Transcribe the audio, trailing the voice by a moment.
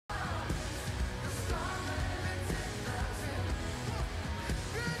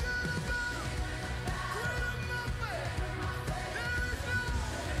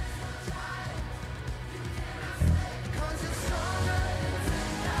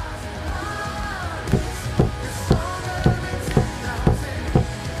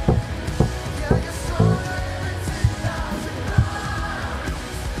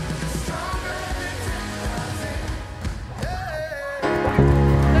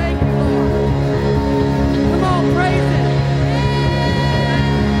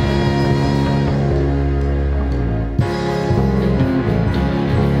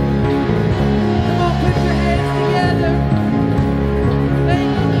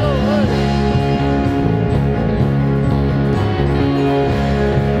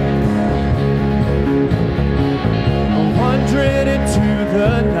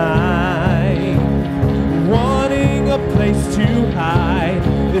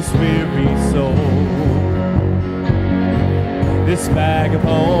this weary soul, this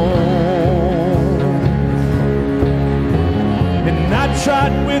vagabond. And I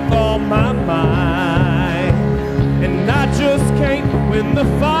tried with all my might, and I just can't win the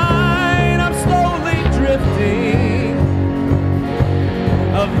fight. I'm slowly drifting,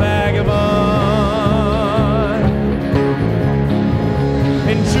 a vagabond.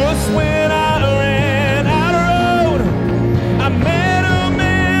 And just when I ran out of road, I met a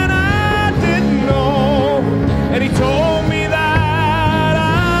man I didn't know, and he told me that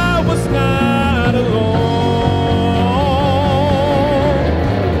I was not alone.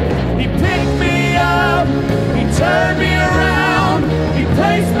 He picked me up, he turned me around, he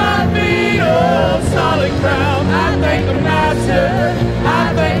placed my feet on solid ground. I thank the Master,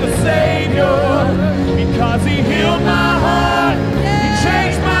 I thank the Savior, because he healed my heart, he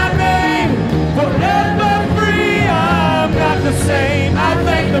changed my name, forever free. I'm not the same. I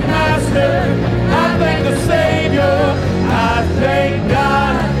thank the Master, I thank the Savior, I thank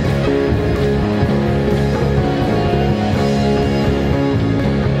God.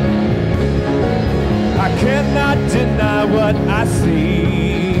 I cannot deny what I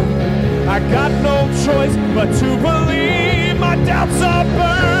see. I got no choice but to believe. My doubts are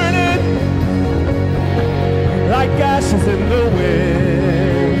burning like ashes in the wind.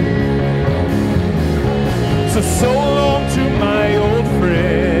 So long to my old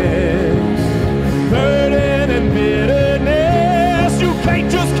friends, burden and bitterness. You can't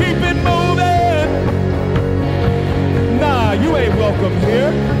just keep it moving. Nah, you ain't welcome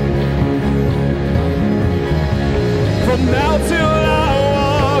here. From now till I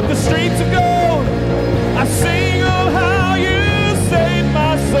walk the streets of gold, I sing of how you saved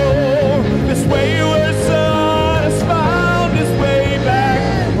my soul. This wayward son has found his way back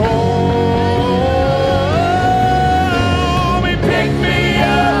home. He picked me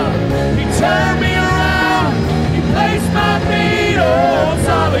up, he turned me around, he placed my feet on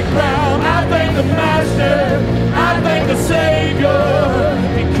solid ground. I thank the Master, I thank the Savior,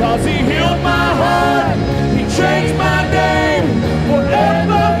 because he healed my heart, he changed my name,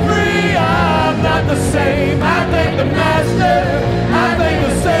 forever free. I'm not the same. I thank the Master, I thank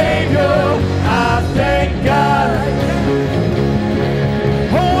the Savior, I thank God.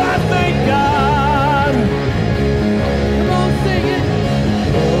 Oh, I thank God. Come on, sing it.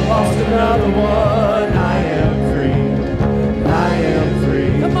 Oh, lost another one. I am free. I am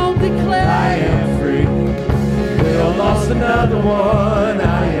free. Come on, declare. I am free. Well, lost another one.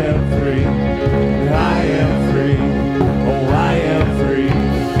 I am free. I am free. Oh, I am free.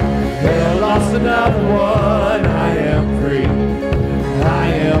 Well, lost another one. I am free. I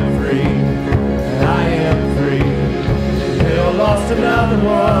am free. I am free. Well, lost another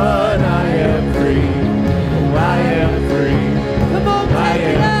one. I am free. Oh, I am free. Come on, I take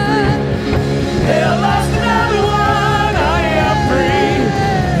it am up. free. Well, lost another one. I am free.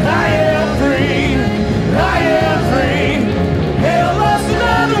 I am free. I am free. Well, lost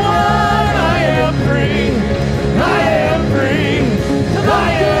another one. I am free. I am free.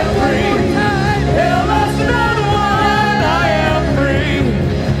 I am free. Well, lost another one. I am free.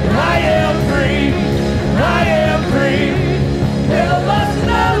 I am free. I am free. Well, lost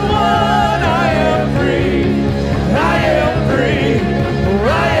another one. I am free. I am free.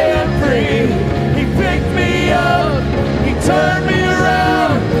 I am free. He picked me up. He turned me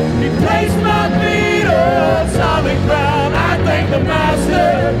around. He placed my feet on solid ground. I thank the Master.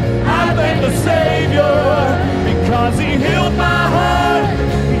 I thank the Savior, because he healed my heart.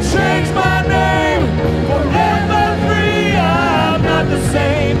 He changed my name, forever free. I'm not the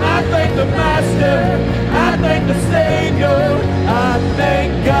same. I thank the Master. I thank the Savior. I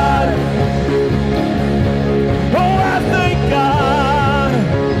thank God. Oh, I thank God.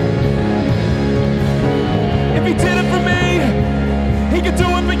 If he did it for me, he could do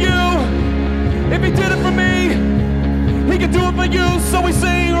it for you. If he did it for me, he can do it for you. So we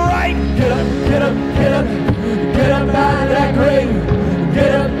sing, right? Get up, get up, get up, get up out of that grave.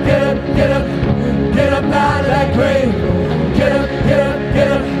 Get up, get up, get up, get up out of that grave. Get up, get up, get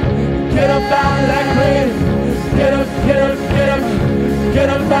up, get up out of that grave. Get up, get up, get up, get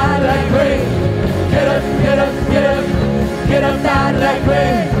up out of that grave. Get up, get up, get up, get up out of that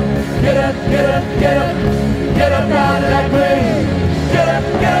grave. Get up, get up, get up, get up out of that grave. Get up,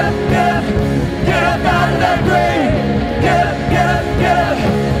 get up, get up, get up out of that grave. Get up, get up, get up,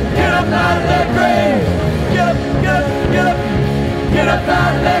 get up out of that grave. Get up, get up, get up, get up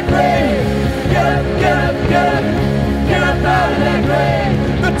out of that grave. Get up, get up, get up, get up out of that grave.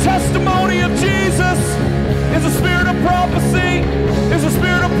 The testimony of Jesus is a spirit of prophecy. Is a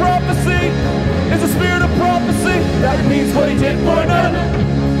spirit of prophecy. Is a spirit of prophecy. That means what he did for another.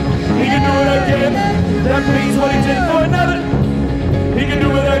 That means what he did for another, he can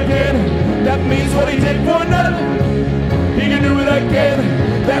do it again. That means what he did for another, he can do it again.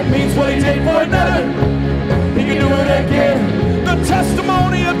 That means what he did for another, he can do it again. The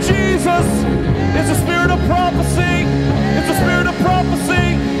testimony of Jesus is a spirit of prophecy. It's a spirit of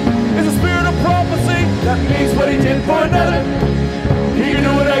prophecy. It's a spirit of prophecy. That means what he did for another, he can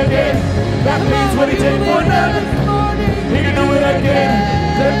do it again. That means what he did for another, he can do it again.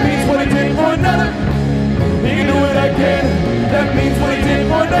 That means what he did for another, he can do it again. That means what he did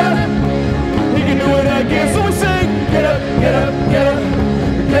for another, he can do it again. So we sing, get up, get up, get up,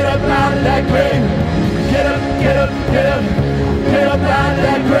 get up out of that grave. Get up, get up, get up, get up out of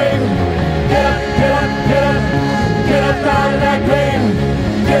that grave. Get up, get up, get up, get up out of that grave.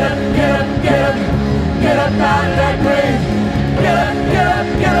 Get up, get up, get up, get up out of that grave. Get up, get up,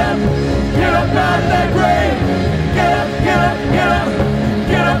 get up, get up out of that grave. Get up, get up, get up,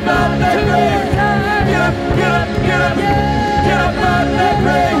 get up out of that grave. Get up, get up, get up, get up out of that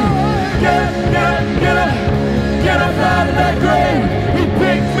grave. Get up, get up, get up, get up out of that grave. He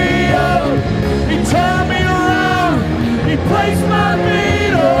picked me up, he turned me around, he placed my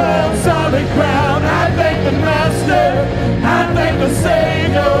feet on solid ground. I thank the Master, I thank the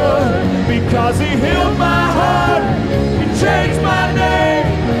Savior, because he healed my heart, he changed my name,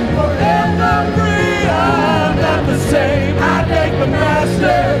 forever free. I'm not the same. I thank the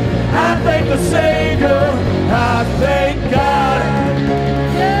Master, I thank the Savior, I thank God.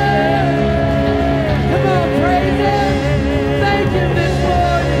 Come on, praise him. Thank you this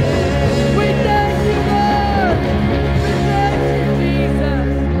morning. We thank you, Lord. We thank you, Jesus.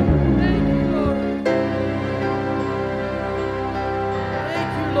 Thank you, Lord. Thank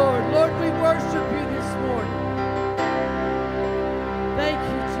you, Lord. Lord, we worship you this morning. Thank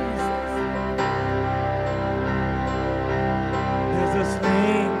you, Jesus. There's a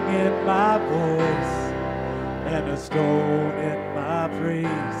sling in my voice and a stone in my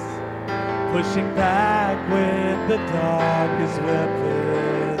praise, pushing back when the darkest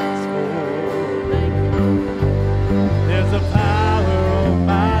weapons fall. There's a power on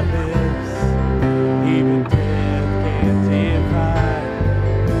my lips, even death can't divide,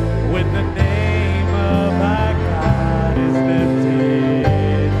 when the name of our God is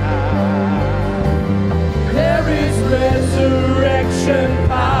lifted high. There is resurrection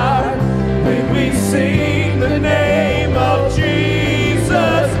power when we sing the name of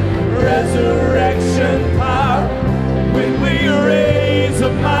Jesus. Resurrection power when we raise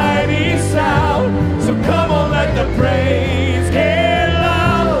a mighty sound. So come on, let the praise get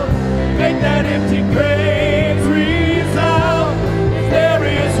loud, make that empty grave resound. There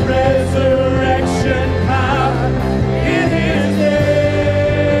is resurrection power in his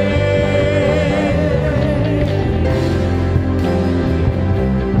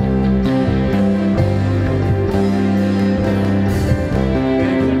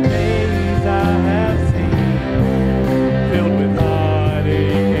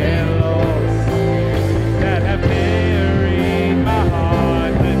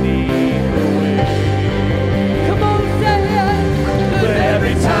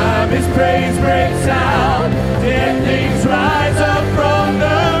praise breaks out, dead things rise up from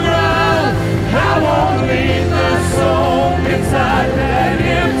the ground. I won't leave the soul inside that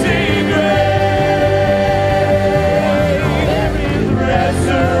empty grave. There is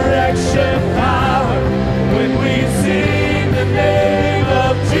resurrection power when we sing the name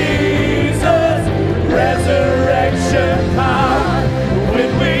of Jesus. Resurrection power when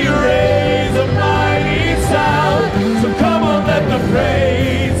we raise a mighty sound. So come on, let the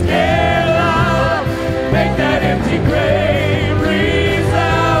praise get loud, make that empty grave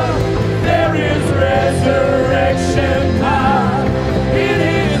resound. There is resurrection power in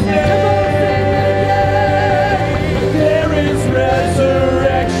his name. There is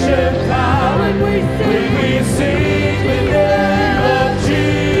resurrection power when we sing the name of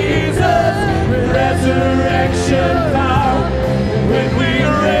Jesus. Resurrection power when we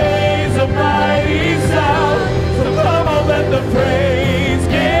raise a mighty sound. So come on, let the praise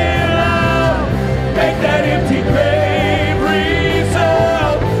get loud, make that empty grave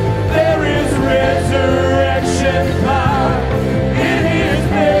resound. There is resurrection power in his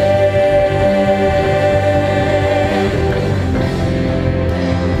name.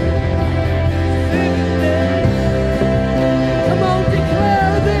 Come on,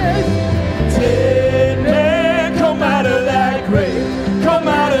 declare this. Dead men come out of that grave, come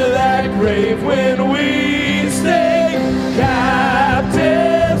out of that grave when we stay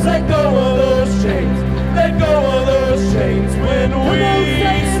captives. Let go of those chains, let go of those chains when we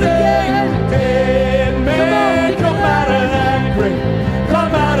stay. Dead men come out of that grave,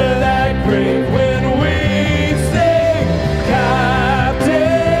 come out of that grave when we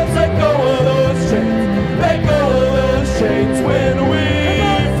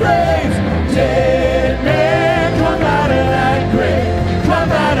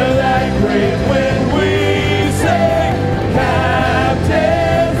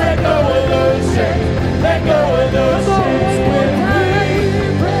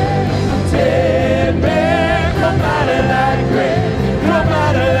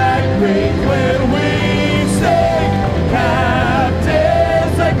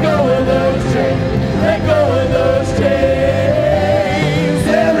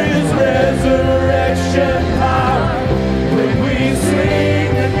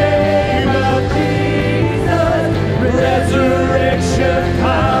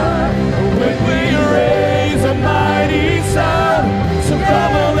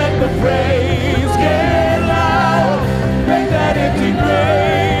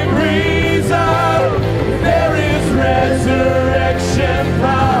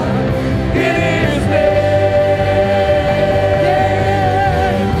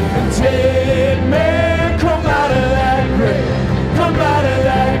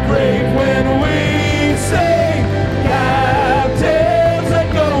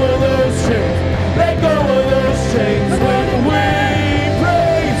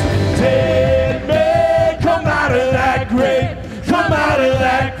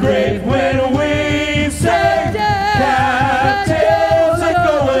grave when we say, captives, let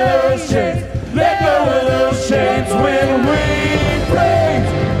go of those chains. Let go of those chains when we praise.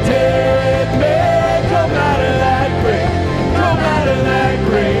 Dead men come out of that grave. Come out of that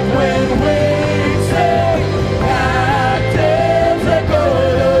grave when we say, captives, let go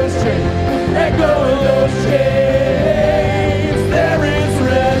of those chains. Let go of those chains. There is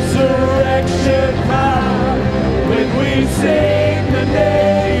resurrection power when we sing the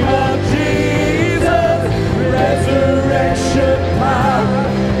name of Jesus. Resurrection power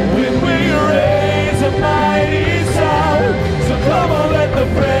when we raise a mighty sound. So come on, let the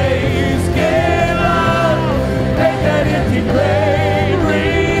praise get loud. Make that empty grave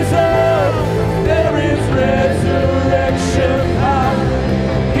reason. There is resurrection power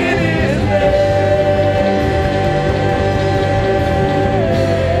in His name.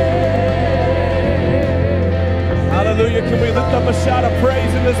 Hallelujah. Can we lift up a shout of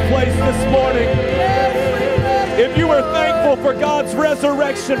praise in this place this morning? If you are thankful for God's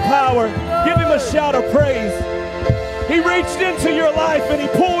resurrection power, give Him a shout of praise. He reached into your life and He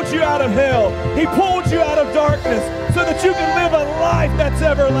pulled you out of hell. He pulled you out of darkness so that you can live a life that's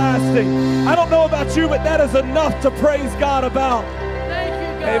everlasting. I don't know about you, but that is enough to praise God about. Thank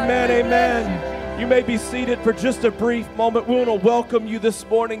you, God. Amen, amen. You may be seated for just a brief moment. We want to welcome you this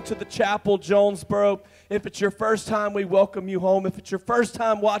morning to the Chapel, Jonesboro. If it's your first time, we welcome you home. If it's your first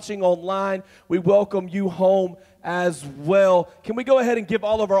time watching online, we welcome you home as well. Can we go ahead and give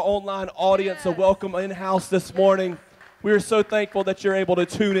all of our online audience a welcome in-house this morning? We are so thankful that you're able to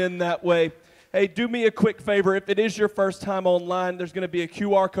tune in that way. Hey, do me a quick favor. If it is your first time online, there's going to be a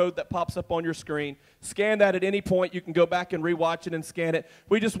QR code that pops up on your screen. Scan that at any point. You can go back and rewatch it and scan it.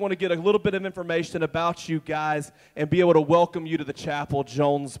 We just want to get a little bit of information about you guys and be able to welcome you to the Chapel,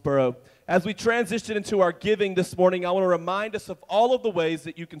 Jonesboro. As we transition into our giving this morning, I want to remind us of all of the ways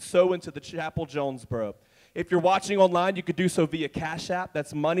that you can sow into the Chapel, Jonesboro. If you're watching online, you could do so via Cash App.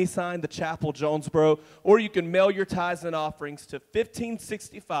 That's $, the Chapel, Jonesboro. Or you can mail your tithes and offerings to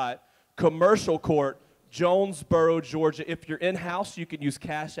 1565 Commercial Court, Jonesboro, Georgia. If you're in-house, you can use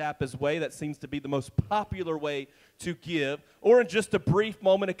Cash App as way. That seems to be the most popular way to give. Or in just a brief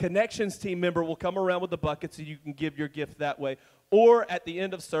moment, a Connections team member will come around with the bucket so you can give your gift that way. Or at the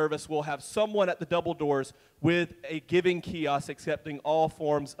end of service, we'll have someone at the double doors with a giving kiosk accepting all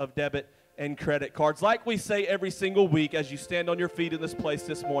forms of debit and credit cards. Like we say every single week as you stand on your feet in this place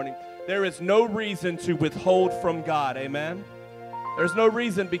this morning, there is no reason to withhold from God. Amen? There's no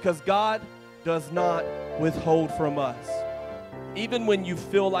reason, because God does not withhold from us. Even when you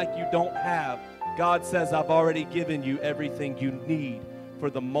feel like you don't have, God says, I've already given you everything you need for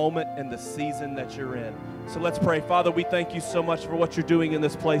the moment and the season that you're in. So let's pray. Father, we thank you so much for what you're doing in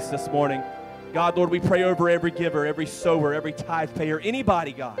this place this morning. God, Lord, we pray over every giver, every sower, every tithe payer,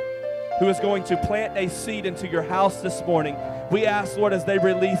 anybody, God, who is going to plant a seed into your house this morning. We ask, Lord, as they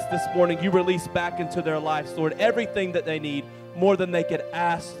release this morning, you release back into their lives, Lord, everything that they need, more than they could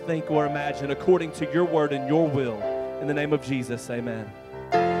ask, think, or imagine, according to your word and your will. In the name of Jesus, amen.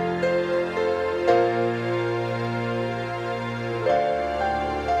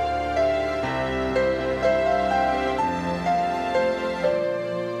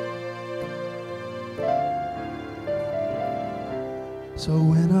 So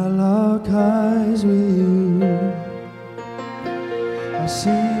when I lock eyes with you, I see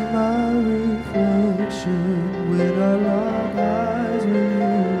my reflection. When I lock eyes with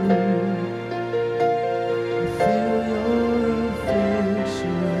you, I feel your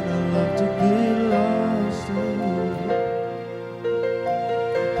affection. I love to get lost in you,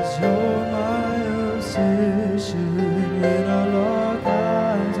 'cause you're my obsession. When I lock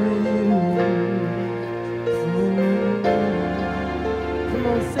eyes with you, Come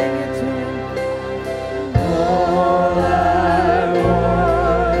on, sing it to Him. All I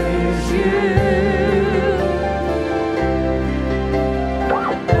want is you.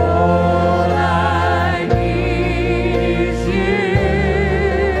 All I need is you.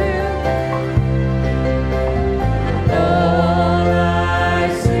 All I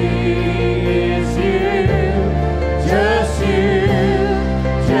see is you. Just you,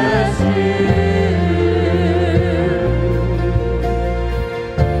 just you.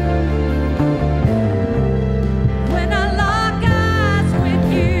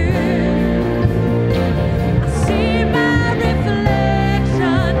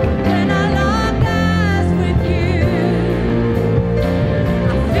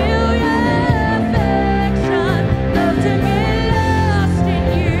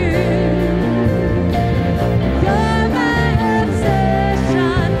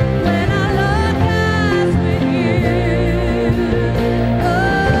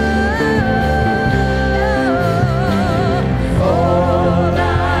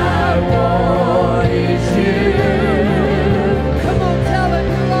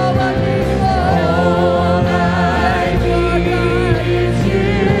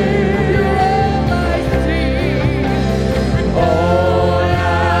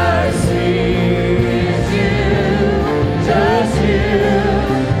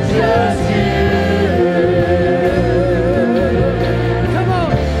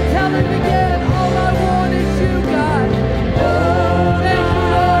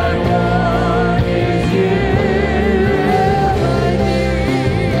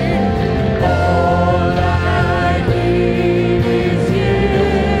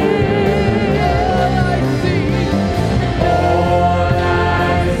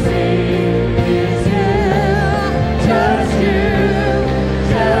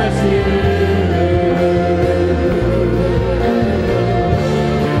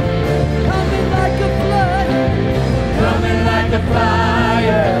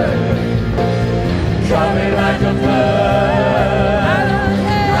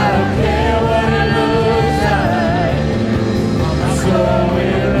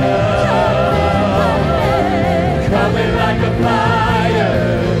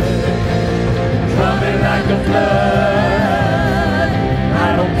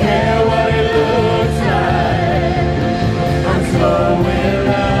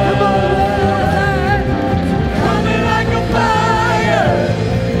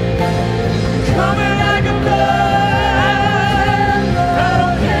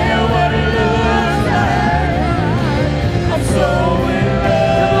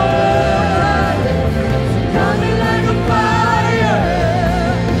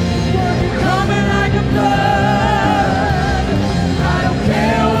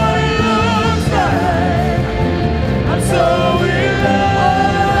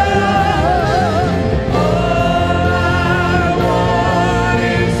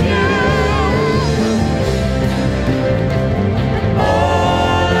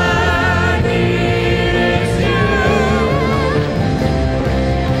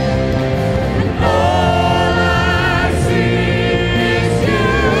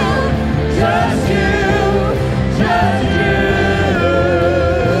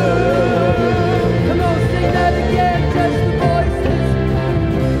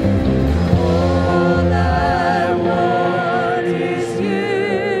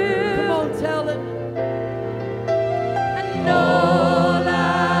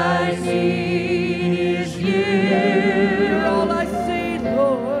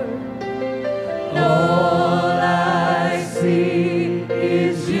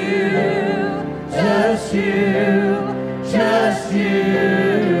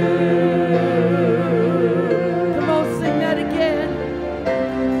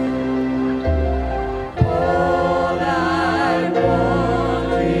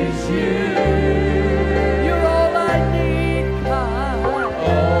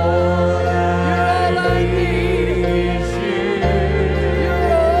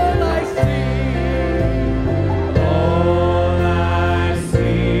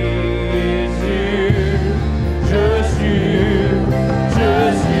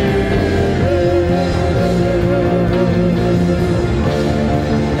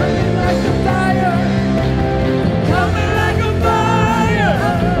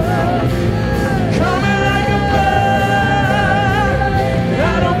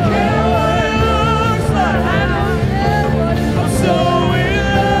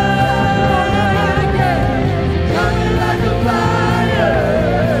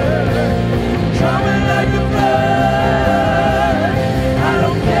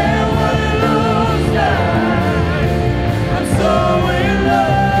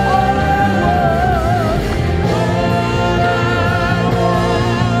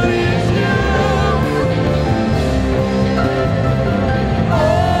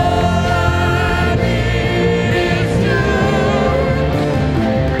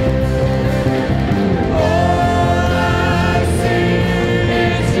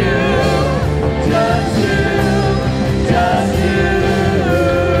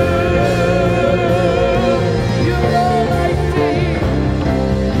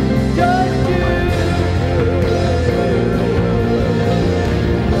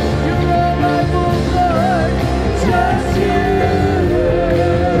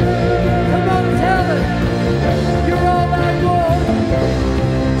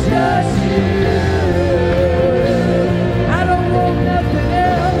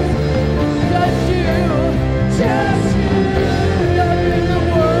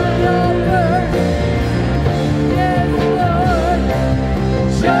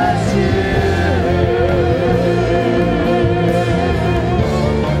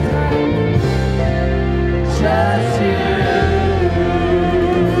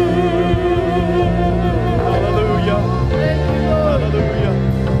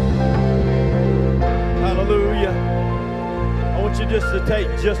 just to take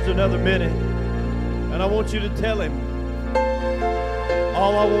just another minute, and I want you to tell him,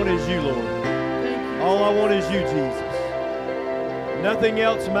 all I want is you, Lord. All I want is you, Jesus. Nothing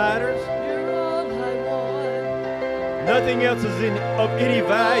else matters. You're all I want. Nothing else is of any All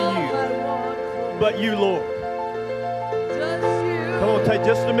value I want. but you, Lord. Just you. Come on, take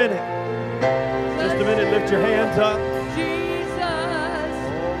just a minute. Just a minute, lift your hands up. Jesus,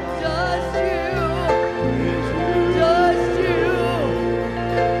 just you. Just you.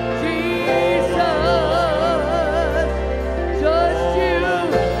 Jesus, just you.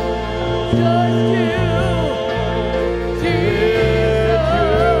 Just you. Jesus.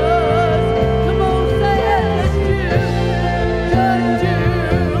 Come on, say it. Just you. Just you.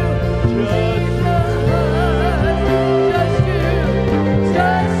 Just you.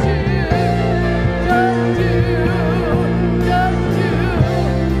 Just you. Just you.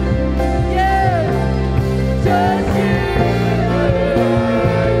 Yes. Just you.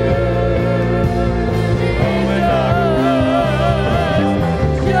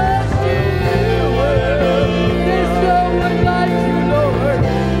 Just you. There's no one like you, Lord.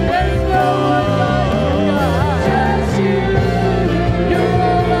 There's no one like you, God. Just you. You're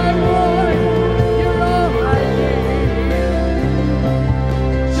all I want. You're all I need.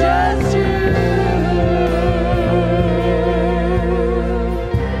 Just you.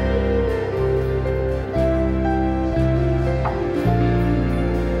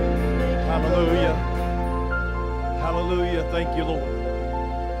 Hallelujah. Hallelujah. Thank you, Lord.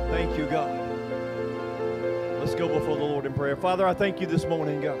 Thank you, God. Let's go before the Lord in prayer. Father, I thank you this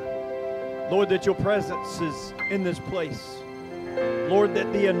morning, God. Lord, that your presence is in this place. Lord,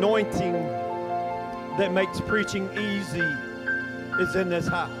 that the anointing that makes preaching easy is in this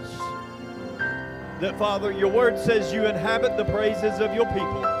house. That, Father, your word says you inhabit the praises of your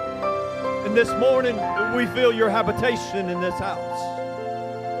people. And this morning, we feel your habitation in this house.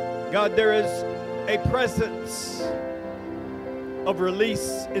 God, there is a presence of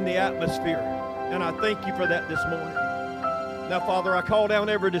release in the atmosphere. And I thank you for that this morning. Now, Father, I call down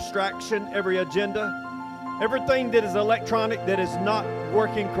every distraction, every agenda, everything that is electronic that is not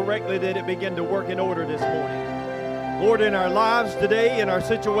working correctly, that it begin to work in order this morning. Lord, in our lives today, in our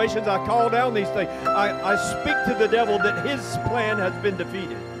situations, I call down these things. I speak to the devil that his plan has been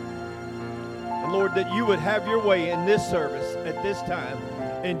defeated. And Lord, that you would have your way in this service at this time.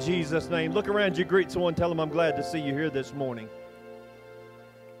 In Jesus' name. Look around you, greet someone, tell them I'm glad to see you here this morning.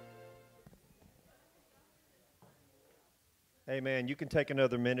 Amen. You can take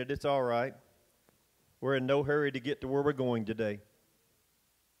another minute. It's all right. We're in no hurry to get to where we're going today.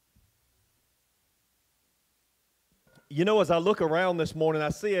 You know, as I look around this morning, I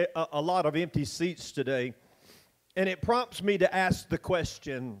see a lot of empty seats today. And it prompts me to ask the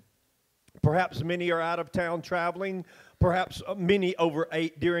question, perhaps many are out of town traveling. Perhaps many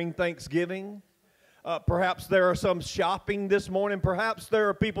overate during Thanksgiving. Perhaps there are some shopping this morning. Perhaps there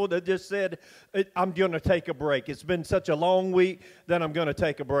are people that just said, I'm going to take a break. It's been such a long week that I'm going to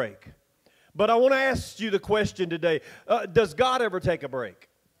take a break. But I want to ask you the question today, does God ever take a break?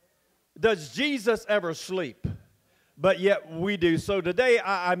 Does Jesus ever sleep? But yet we do. So today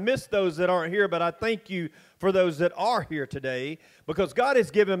I miss those that aren't here, but I thank you for those that are here today because God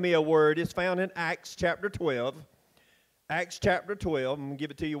has given me a word. It's found in Acts chapter 12. Acts chapter 12, I'm going to give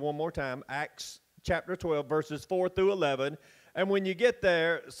it to you one more time. Acts chapter 12, verses 4 through 11. And when you get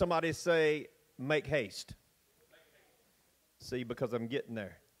there, somebody say, make haste. See, because I'm getting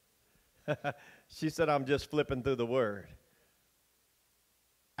there. She said, I'm just flipping through the word.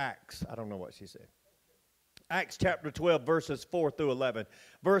 Acts, I don't know what she said. Acts chapter 12, verses 4 through 11.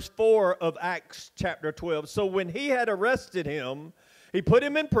 Verse 4 of Acts chapter 12. So when he had arrested him, he put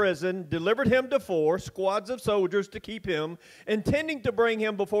him in prison, delivered him to 4 squads of soldiers to keep him, intending to bring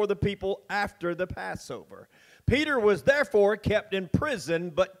him before the people after the Passover. Peter was therefore kept in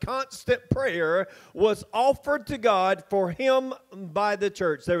prison, but constant prayer was offered to God for him by the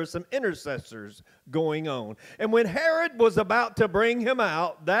church. There were some intercessors going on. And when Herod was about to bring him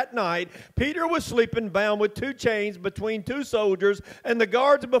out that night, Peter was sleeping bound with 2 chains between 2 soldiers, and the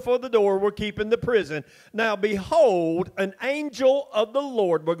guards before the door were keeping the prison. Now behold, an angel of the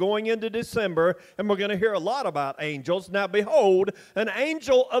Lord, we're going into December, and we're going to hear a lot about angels. Now behold, an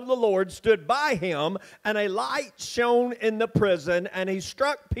angel of the Lord stood by him, and a light shone in the prison, and he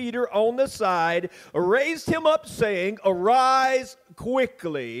struck Peter on the side, raised him up, saying, Arise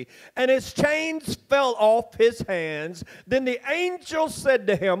quickly. And his chains fell off his hands. Then the angel said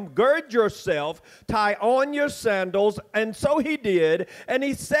to him, Gird yourself, tie on your sandals. And so he did. And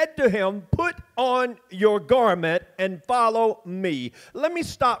he said to him, Put on your garment and follow me. Let me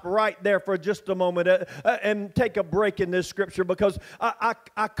stop right there for just a moment and take a break in this scripture, because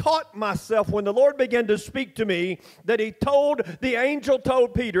I caught myself when the Lord began to speak to me that the angel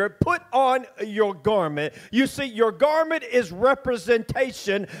told Peter, put on your garment. You see, your garment is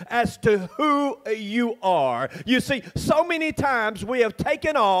representation as to who you are. You see, so many times we have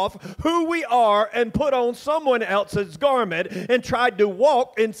taken off who we are and put on someone else's garment and tried to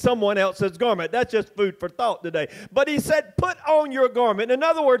walk in someone else's garment. That's just food for thought today. But he said, put on your garment. In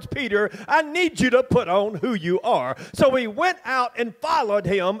other words, Peter, I need you to put on who you are. So he went out and followed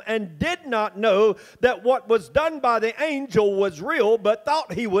him and did not know that what was done by the angel was real, but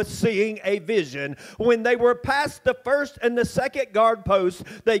thought he was seeing a vision. When they were past the first and the second guard posts,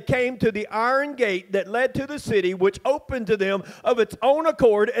 they came to the iron gate that led to the city, which opened to them of its own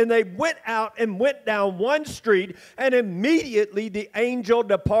accord, and they went out and went down one street, and immediately the angel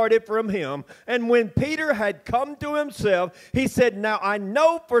departed from him. And when Peter had come to himself, he said, now I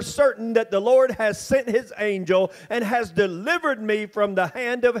know for certain that the Lord has sent his angel and has delivered me from the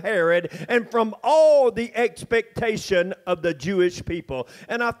hand of Herod and from all the expectation of the Jewish people.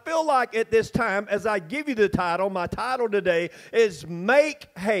 And I feel like at this time, as I give you the title, my title today is Make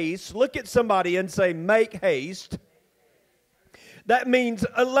Haste. Look at somebody and say, make haste. That means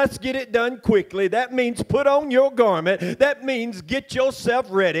let's get it done quickly. That means put on your garment. That means get yourself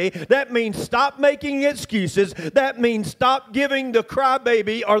ready. That means stop making excuses. That means stop giving the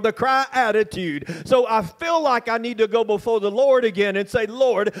crybaby or the cry attitude. So I feel like I need to go before the Lord again and say,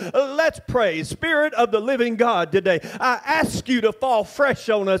 Lord, let's pray. Spirit of the living God today, I ask you to fall fresh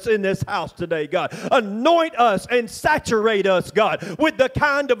on us in this house today, God. Anoint us and saturate us, God, with the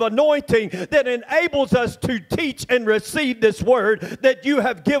kind of anointing that enables us to teach and receive this word that you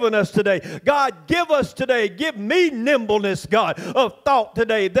have given us today. God, give us today, give me nimbleness, God, of thought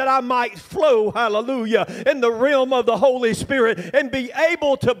today, that I might flow, hallelujah, in the realm of the Holy Spirit and be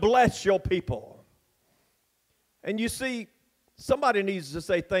able to bless your people. And you see, somebody needs to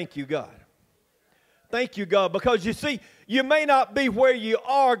say, thank you, God. Thank you, God, because you see, you may not be where you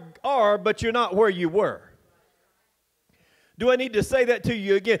are, but you're not where you were. Do I need to say that to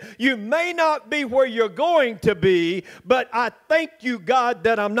you again? You may not be where you're going to be, but I thank you, God,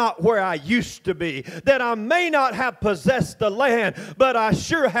 that I'm not where I used to be. That I may not have possessed the land, but I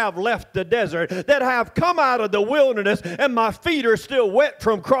sure have left the desert. That I have come out of the wilderness, and my feet are still wet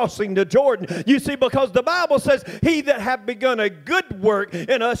from crossing the Jordan. You see, because the Bible says, he that hath begun a good work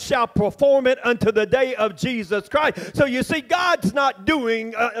in us shall perform it unto the day of Jesus Christ. So you see, God's not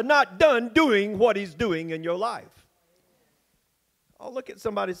done doing what he's doing in your life. Oh, look at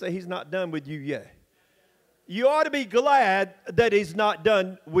somebody and say, he's not done with you yet. You ought to be glad that he's not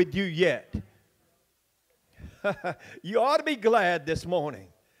done with you yet. You ought to be glad this morning.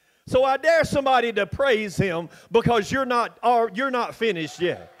 So I dare somebody to praise him, because you're not finished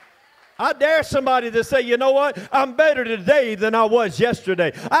yet. I dare somebody to say, you know what? I'm better today than I was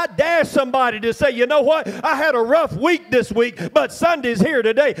yesterday. I dare somebody to say, you know what? I had a rough week this week, but Sunday's here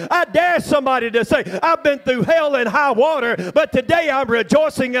today. I dare somebody to say, I've been through hell and high water, but today I'm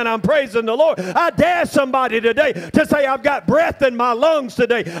rejoicing and I'm praising the Lord. I dare somebody today to say, I've got breath in my lungs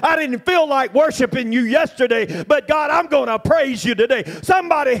today. I didn't feel like worshiping you yesterday, but God, I'm going to praise you today.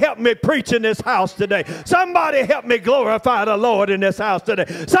 Somebody help me preach in this house today. Somebody help me glorify the Lord in this house today.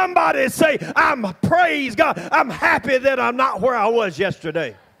 Somebody say, praise God, I'm happy that I'm not where I was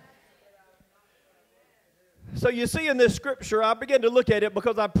yesterday. So you see, in this scripture, I began to look at it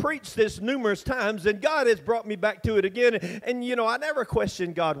because I preached this numerous times, and God has brought me back to it again. And you know, I never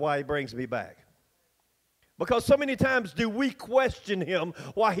question God why he brings me back, because so many times do we question him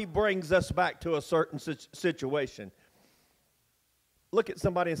why he brings us back to a certain situation. Look at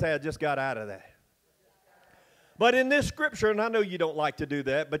somebody and say, I just got out of that. But in this scripture, and I know you don't like to do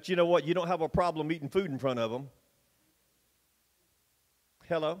that, but you know what? You don't have a problem eating food in front of them.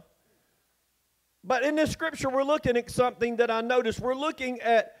 Hello? But in this scripture, we're looking at something that I noticed. We're looking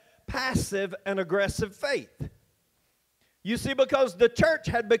at passive and aggressive faith. You see, because the church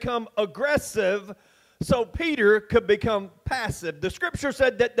had become aggressive, so Peter could become passive. The scripture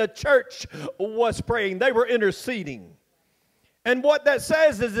said that the church was praying. They were interceding. And what that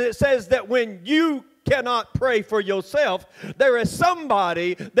says is, it says that when you cannot pray for yourself, there is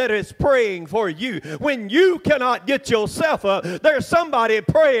somebody that is praying for you. When you cannot get yourself up, there's somebody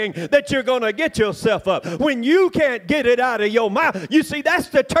praying that you're going to get yourself up. When you can't get it out of your mouth, you see, that's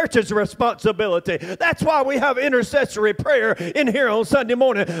the church's responsibility. That's why we have intercessory prayer in here on Sunday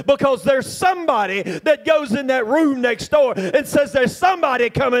morning, because there's somebody that goes in that room next door and says there's somebody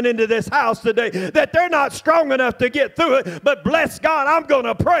coming into this house today that they're not strong enough to get through it, but bless God, I'm going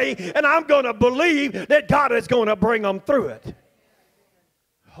to pray and I'm going to believe that God is going to bring them through it.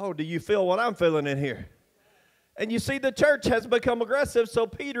 Oh, do you feel what I'm feeling in here? And you see, the church has become aggressive so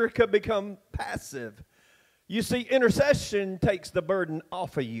Peter could become passive. You see, intercession takes the burden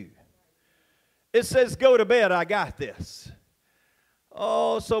off of you. It says, go to bed, I got this.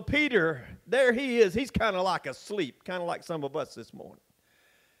 Oh, so Peter, there he is. He's kind of like asleep, kind of like some of us this morning.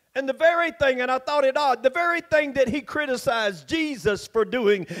 And the very thing, and I thought it odd, the very thing that he criticized Jesus for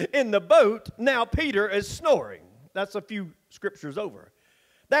doing in the boat, now Peter is snoring. That's a few scriptures over.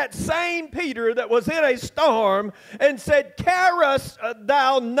 That same Peter that was in a storm and said, carest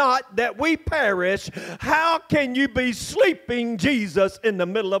thou not that we perish? How can you be sleeping, Jesus, in the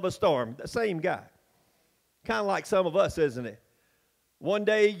middle of a storm? The same guy. Kind of like some of us, isn't it? One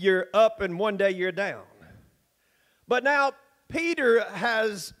day you're up and one day you're down. But now Peter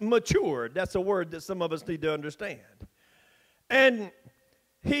has matured. That's a word that some of us need to understand. And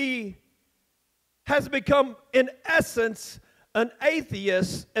he has become, in essence, an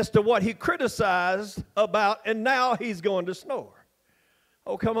atheist as to what he criticized about, and now he's going to snore.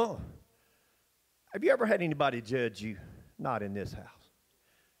 Oh, come on. Have you ever had anybody judge you? Not in this house.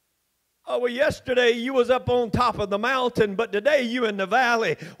 Oh, well, yesterday you was up on top of the mountain, but today you in the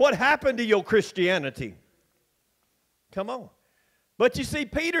valley. What happened to your Christianity? Come on. But you see,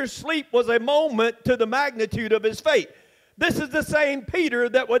 Peter's sleep was a moment to the magnitude of his faith. This is the same Peter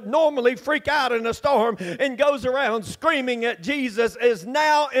that would normally freak out in a storm and goes around screaming at Jesus, is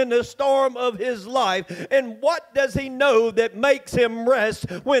now in the storm of his life. And what does he know that makes him rest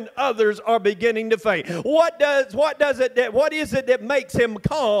when others are beginning to faint? What is it that makes him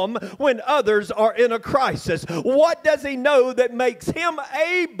calm when others are in a crisis? What does he know that makes him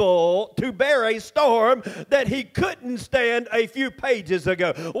able to bear a storm that he couldn't stand a few pages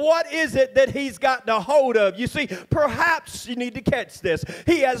ago? What is it that he's got a hold of? You see, perhaps you need to catch this.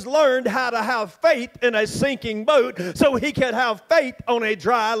 He has learned how to have faith in a sinking boat so he can have faith on a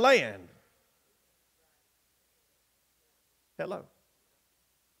dry land. Hello.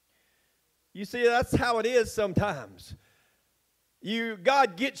 You see, that's how it is sometimes.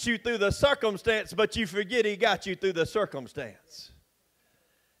 God gets you through the circumstance, but you forget he got you through the circumstance.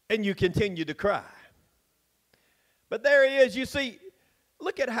 And you continue to cry. But there he is. You see,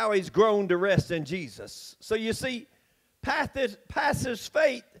 look at how he's grown to rest in Jesus. So you see, passive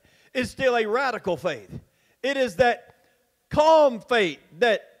faith is still a radical faith. It is that calm faith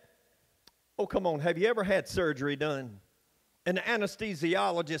that, oh, come on, have you ever had surgery done? And the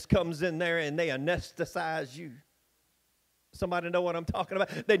anesthesiologist comes in there and they anesthetize you. Somebody know what I'm talking about?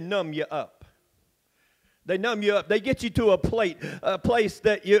 They numb you up. They numb you up. They get you to a place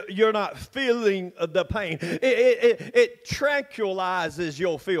that you're not feeling the pain. It tranquilizes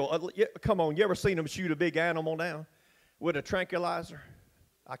your feel. Come on, you ever seen them shoot a big animal down with a tranquilizer?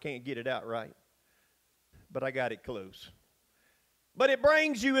 I can't get it out right, but I got it close. But it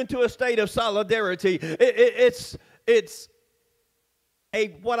brings you into a state of solidarity. It's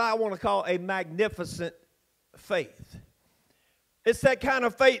what I want to call a magnificent faith. It's that kind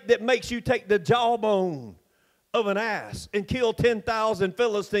of faith that makes you take the jawbone of an ass and kill 10,000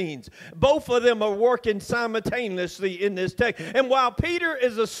 Philistines. Both of them are working simultaneously in this text. And while Peter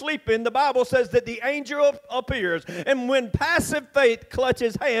is asleep, the Bible says that the angel appears. And when passive faith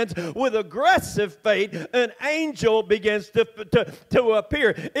clutches hands with aggressive faith, an angel begins to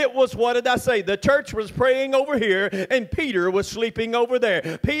appear. It was, what did I say? The church was praying over here and Peter was sleeping over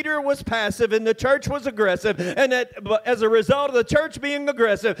there. Peter was passive and the church was aggressive. And as a result of the church being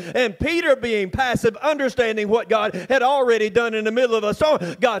aggressive and Peter being passive, understanding what God had already done in the middle of a storm,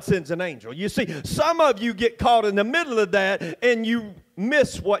 God sends an angel. You see, some of you get caught in the middle of that and you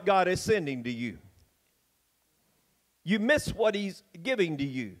miss what God is sending to you. You miss what he's giving to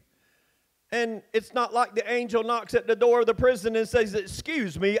you. And it's not like the angel knocks at the door of the prison and says,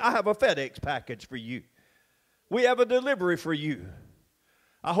 excuse me, I have a FedEx package for you. We have a delivery for you.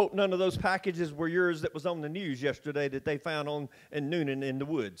 I hope none of those packages were yours that was on the news yesterday that they found in Noonan in the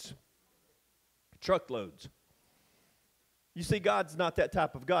woods. Truckloads. You see, God's not that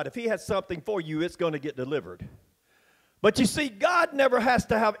type of God. If he has something for you, it's going to get delivered. But you see, God never has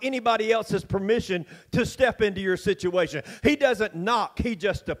to have anybody else's permission to step into your situation. He doesn't knock, he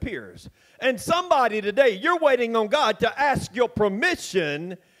just appears. And somebody today, you're waiting on God to ask your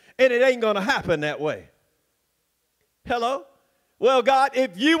permission, and it ain't going to happen that way. Hello? Well, God,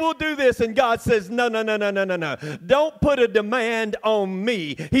 if you will do this, and God says, no. Don't put a demand on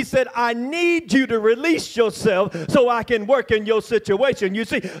me. He said, I need you to release yourself so I can work in your situation. You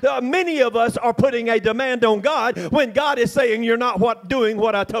see, many of us are putting a demand on God when God is saying you're not doing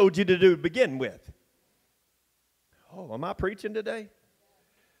what I told you to do to begin with. Oh, am I preaching today?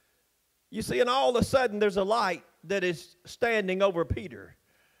 You see, and all of a sudden there's a light that is standing over Peter.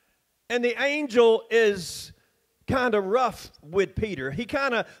 And the angel is kind of rough with Peter. He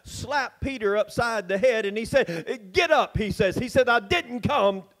kind of slapped Peter upside the head and he said, get up, he says. He said, I didn't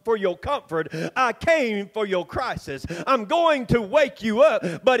come for your comfort. I came for your crisis. I'm going to wake you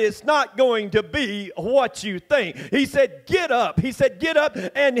up, but it's not going to be what you think. He said, get up. He said, get up,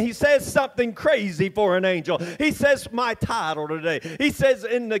 and he says something crazy for an angel. He says my title today. He says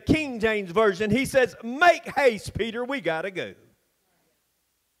in the King James Version, he says, make haste, Peter, we got to go.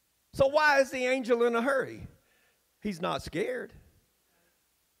 So why is the angel in a hurry? He's not scared.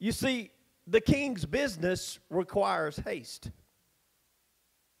 You see, the king's business requires haste.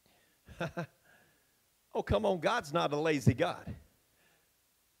 Oh, come on, God's not a lazy God.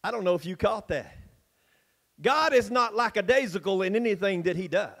 I don't know if you caught that. God is not lackadaisical in anything that he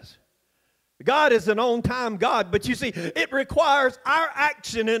does. God is an on-time God, but you see, it requires our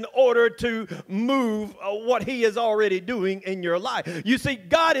action in order to move what he is already doing in your life. You see,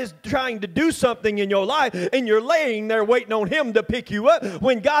 God is trying to do something in your life, and you're laying there waiting on him to pick you up.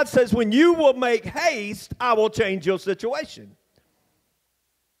 When God says, when you will make haste, I will change your situation.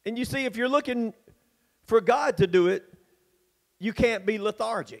 And you see, if you're looking for God to do it, you can't be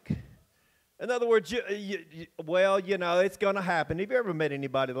lethargic. In other words, well, you know, it's going to happen. Have you ever met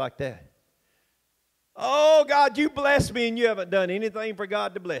anybody like that? Oh, God, you blessed me and you haven't done anything for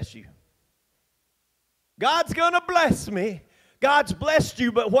God to bless you. God's going to bless me. God's blessed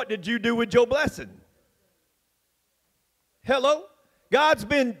you, but what did you do with your blessing? Hello? God's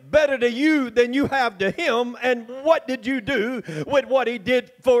been better to you than you have to him, and what did you do with what he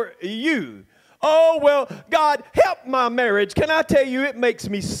did for you? Oh, well, God, help my marriage. Can I tell you, it makes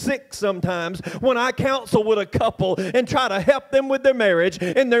me sick sometimes when I counsel with a couple and try to help them with their marriage,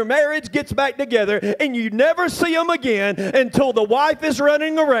 and their marriage gets back together, and you never see them again until the wife is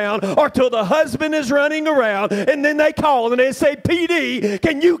running around or till the husband is running around, and then they call and they say, PD,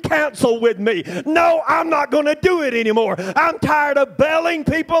 can you counsel with me? No, I'm not going to do it anymore. I'm tired of bailing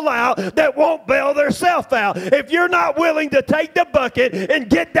people out that won't bail themselves out. If you're not willing to take the bucket and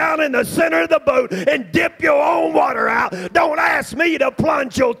get down in the center of the boat and dip your own water out, don't ask me to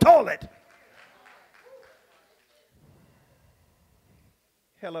plunge your toilet.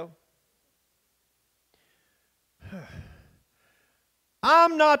 Hello?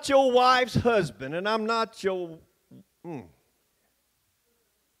 I'm not your wife's husband, and I'm not your... Let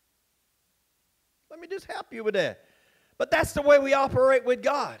me just help you with that. But that's the way we operate with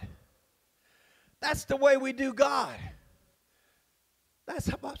God. That's the way we do God. That's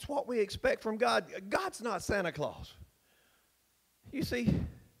what we expect from God. God's not Santa Claus. You see,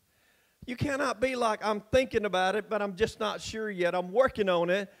 you cannot be like, I'm thinking about it, but I'm just not sure yet. I'm working on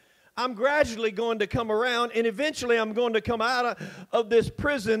it. I'm gradually going to come around, and eventually I'm going to come out of this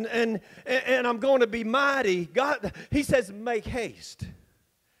prison, and I'm going to be mighty. God, he says, make haste.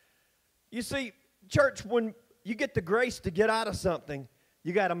 You see, church, when you get the grace to get out of something,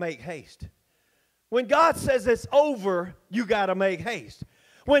 you got to make haste. When God says it's over, you got to make haste.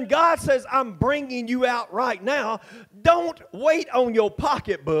 When God says, I'm bringing you out right now, don't wait on your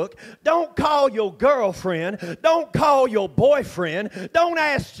pocketbook. Don't call your girlfriend. Don't call your boyfriend. Don't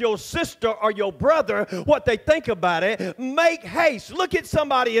ask your sister or your brother what they think about it. Make haste. Look at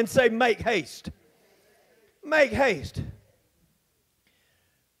somebody and say, make haste. Make haste.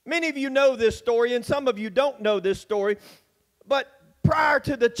 Many of you know this story, and some of you don't know this story, but prior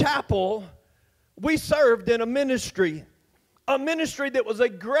to the chapel, we served in a ministry that was a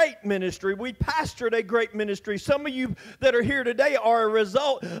great ministry. We pastored a great ministry. Some of you that are here today are a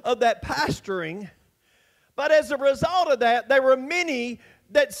result of that pastoring. But as a result of that, there were many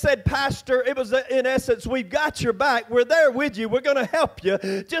that said, Pastor, it was in essence, we've got your back. We're there with you. We're going to help you.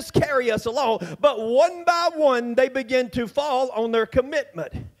 Just carry us along. But one by one, they began to fall on their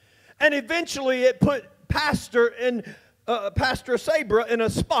commitment. And eventually it put Pastor Sabra in a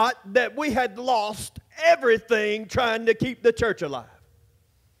spot that we had lost everything trying to keep the church alive.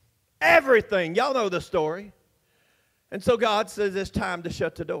 Everything. Y'all know the story. And so God says it's time to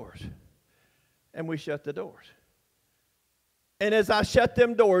shut the doors. And we shut the doors. And as I shut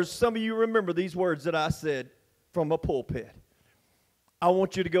them doors, some of you remember these words that I said from a pulpit. I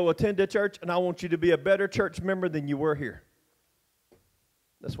want you to go attend a church, and I want you to be a better church member than you were here.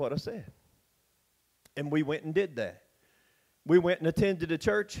 That's what I said. And we went and did that. We went and attended a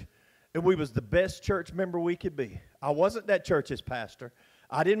church, and we was the best church member we could be. I wasn't that church's pastor.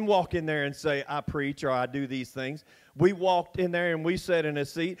 I didn't walk in there and say, I preach or I do these things. We walked in there and we sat in a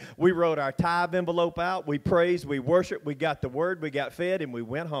seat. We wrote our tithe envelope out. We praised, we worshiped, we got the word, we got fed, and we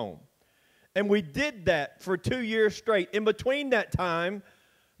went home. And we did that for 2 years straight. In between that time,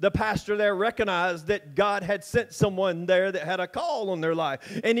 the pastor there recognized that God had sent someone there that had a call on their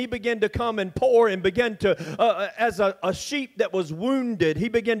life. And he began to come and pour and began to, as a sheep that was wounded, he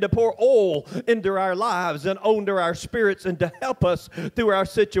began to pour oil into our lives and onto our spirits and to help us through our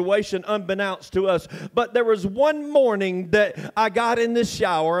situation unbeknownst to us. But there was one morning that I got in the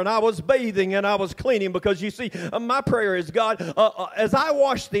shower and I was bathing and I was cleaning, because you see, my prayer is, God, as I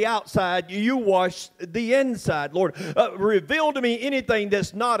wash the outside, you wash the inside. Lord, reveal to me anything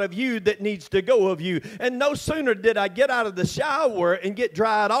that's not of you that needs to go of you. And no sooner did I get out of the shower and get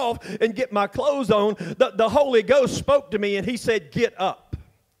dried off and get my clothes on, the Holy Ghost spoke to me and he said, get up.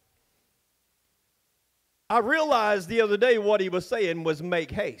 I realized the other day what he was saying was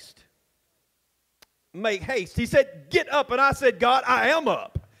make haste. Make haste. He said, get up. And I said, God, I am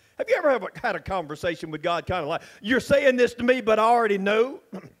up. Have you ever had a conversation with God kind of like, you're saying this to me, but I already know?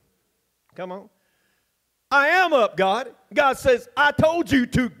 Come on. I am up, God. God says, I told you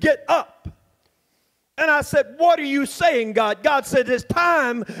to get up. And I said, what are you saying, God? God said, it's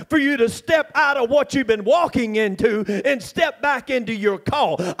time for you to step out of what you've been walking into and step back into your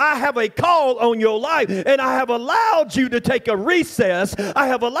call. I have a call on your life, and I have allowed you to take a recess. I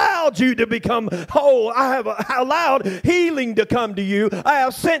have allowed you to become whole. I have allowed healing to come to you. I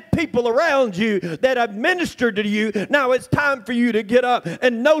have sent people around you that have ministered to you. Now it's time for you to get up.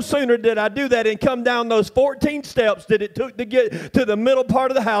 And no sooner did I do that and come down those 14 steps that it took to get to the middle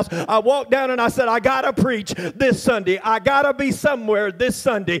part of the house, I walked down and I said, I got to preach this Sunday. I gotta be somewhere this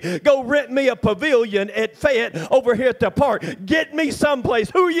Sunday. Go rent me a pavilion at Fayette over here at the park. Get me someplace.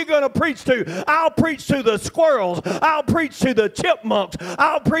 Who are you gonna preach to? I'll preach to the squirrels. I'll preach to the chipmunks.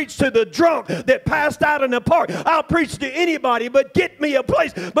 I'll preach to the drunk that passed out in the park. I'll preach to anybody, but get me a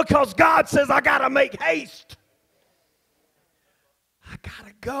place, because God says I gotta make haste. I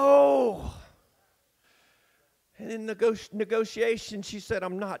gotta go. And in negotiation, she said,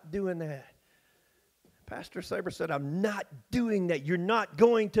 I'm not doing that. Pastor Saber said, I'm not doing that. You're not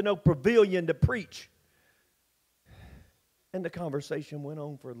going to no pavilion to preach. And the conversation went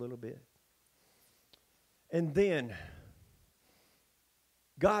on for a little bit. And then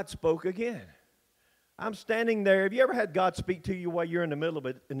God spoke again. I'm standing there. Have you ever had God speak to you while you're in the middle of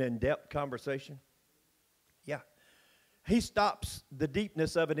an in-depth conversation? Yeah. He stops the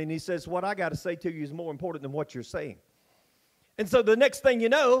deepness of it and he says, what I got to say to you is more important than what you're saying. And so the next thing you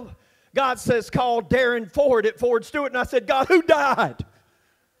know, God says, call Darren Ford at Ford Stewart. And I said, God, who died?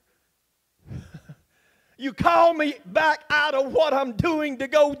 You call me back out of what I'm doing to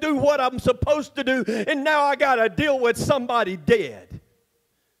go do what I'm supposed to do. And now I got to deal with somebody dead.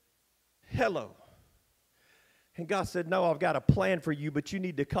 Hello. And God said, no, I've got a plan for you, but you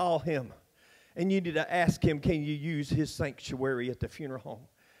need to call him. And you need to ask him, can you use his sanctuary at the funeral home?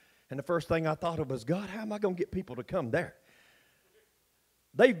 And the first thing I thought of was, God, how am I going to get people to come there?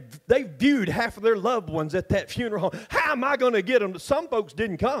 They viewed half of their loved ones at that funeral home. How am I going to get them? Some folks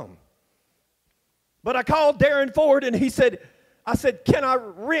didn't come. But I called Darren Ford and he said, I said, can I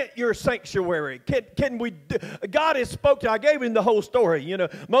rent your sanctuary? Can we do? God has spoken. I gave him the whole story. You know,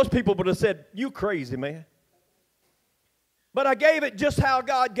 most people would have said, you crazy, man. But I gave it just how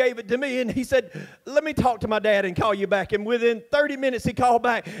God gave it to me. And he said, let me talk to my dad and call you back. And within 30 minutes, he called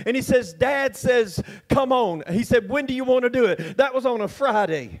back. And he says, Dad says, come on. He said, when do you want to do it? That was on a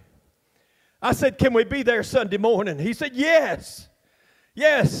Friday. I said, can we be there Sunday morning? He said, yes.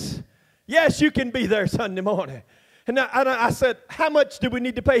 Yes. Yes, you can be there Sunday morning. And I said, how much do we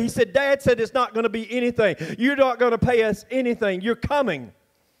need to pay? He said, Dad said it's not going to be anything. You're not going to pay us anything. You're coming.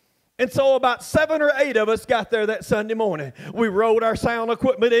 And so about 7 or 8 of us got there that Sunday morning. We rolled our sound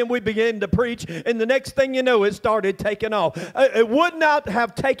equipment in. We began to preach. And the next thing you know, it started taking off. It would not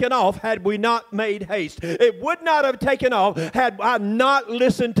have taken off had we not made haste. It would not have taken off had I not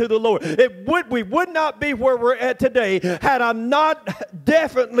listened to the Lord. We would not be where we're at today had I not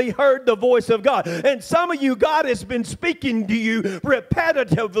definitely heard the voice of God. And some of you, God has been speaking to you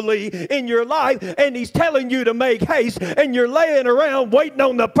repetitively in your life. And he's telling you to make haste. And you're laying around waiting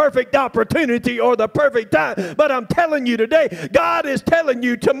on the perfect opportunity or the perfect time. But I'm telling you today, God is telling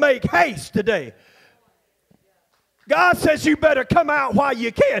you to make haste today. God says you better come out while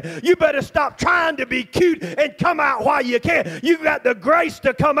you can. You better stop trying to be cute and come out while you can. You got the grace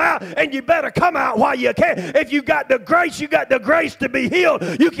to come out, and you better come out while you can. If you got the grace, you got the grace to be healed.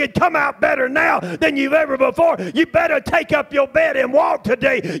 You can come out better now than you've ever before. You better take up your bed and walk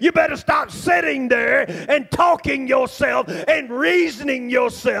today. You better stop sitting there and talking yourself and reasoning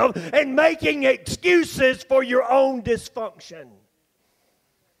yourself and making excuses for your own dysfunction.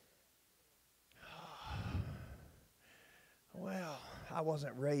 Well, I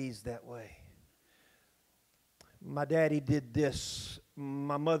wasn't raised that way. My daddy did this.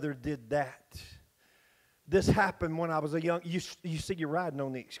 My mother did that. This happened when I was a young... You see, you're riding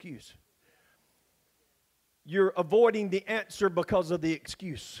on the excuse. You're avoiding the answer because of the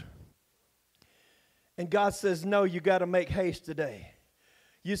excuse. And God says, no, you got to make haste today.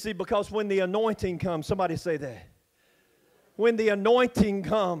 You see, because when the anointing comes, somebody say that. When the anointing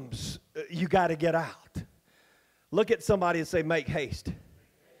comes, you got to get out. Look at somebody and say, make haste.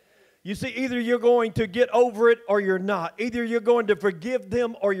 You see, either you're going to get over it or you're not. Either you're going to forgive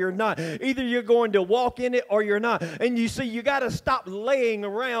them or you're not. Either you're going to walk in it or you're not. And you see, you got to stop laying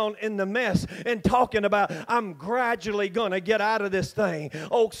around in the mess and talking about, I'm gradually going to get out of this thing.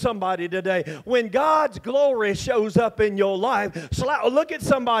 Oh, somebody today, when God's glory shows up in your life, look at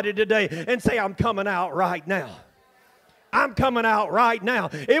somebody today and say, I'm coming out right now. I'm coming out right now.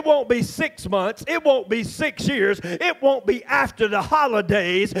 It won't be 6 months. It won't be 6 years. It won't be after the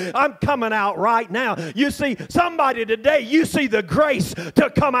holidays. I'm coming out right now. You see, somebody today, you see the grace to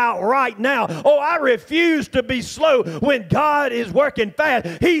come out right now. Oh, I refuse to be slow when God is working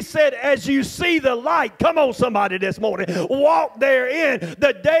fast. He said, as you see the light, come on somebody this morning, walk therein.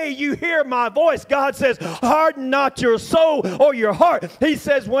 The day you hear my voice, God says, harden not your soul or your heart. He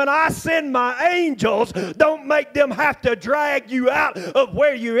says, when I send my angels, don't make them have to drag you out of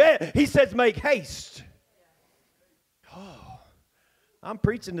where you're at. He says, make haste. Oh, I'm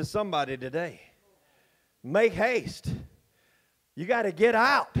preaching to somebody today. Make haste. You got to get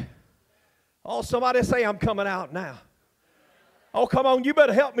out. Oh, somebody say, I'm coming out now. Oh, come on, you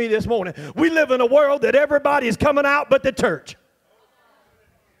better help me this morning. We live in a world that everybody's coming out but the church.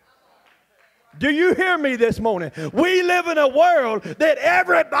 Do you hear me this morning? We live in a world that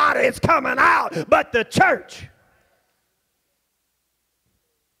everybody's coming out but the church.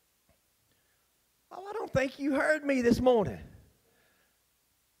 I don't think you heard me this morning.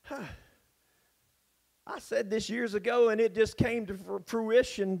 I said this years ago, and it just came to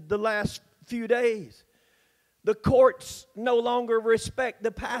fruition the last few days. The courts no longer respect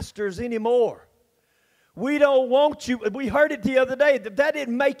the pastors anymore. We don't want you. We heard it the other day. If that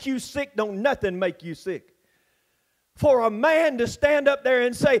didn't make you sick, don't nothing make you sick. For a man to stand up there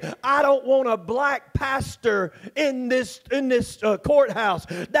and say, I don't want a black pastor in this courthouse,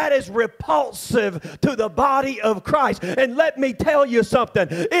 that is repulsive to the body of Christ. And let me tell you something.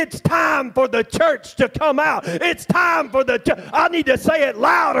 It's time for the church to come out. It's time for the church. I need to say it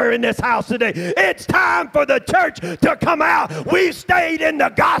louder in this house today. It's time for the church to come out. We've stayed in the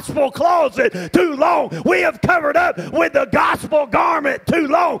gospel closet too long. We have covered up with the gospel garment too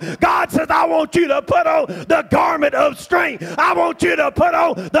long. God says, I want you to put on the garment of strength. I want you to put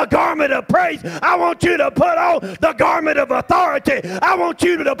on the garment of praise. I want you to put on the garment of authority. I want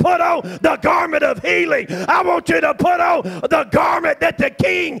you to put on the garment of healing. I want you to put on the garment that the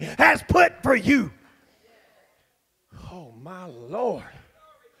King has put for you. Oh, my Lord.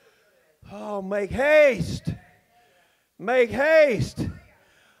 Oh, make haste. Make haste.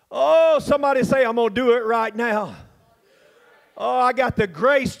 Oh, somebody say, I'm going to do it right now. Oh, I got the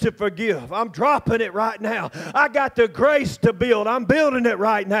grace to forgive. I'm dropping it right now. I got the grace to build. I'm building it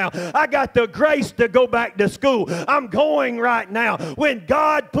right now. I got the grace to go back to school. I'm going right now. When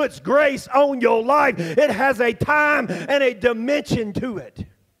God puts grace on your life, it has a time and a dimension to it.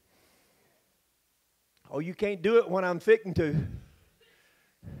 Oh, you can't do it when I'm fixing to.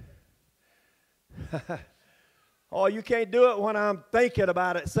 Oh, you can't do it when I'm thinking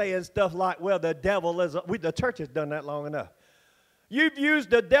about it, saying stuff like, well, the devil is... the church has done that long enough. You've used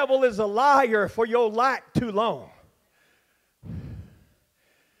the devil as a liar for your lack too long.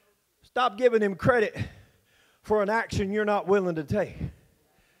 Stop giving him credit for an action you're not willing to take.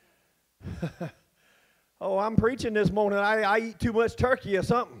 Oh, I'm preaching this morning. I eat too much turkey or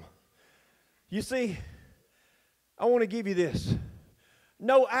something. You see, I want to give you this.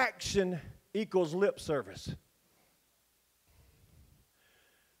 No action equals lip service.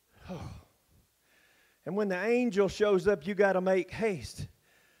 Oh. And when the angel shows up, you got to make haste.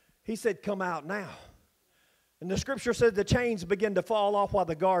 He said, come out now. And the scripture says the chains began to fall off while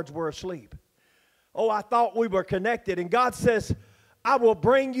the guards were asleep. Oh, I thought we were connected. And God says, I will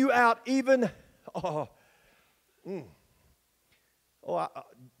bring you out even... Oh, Oh,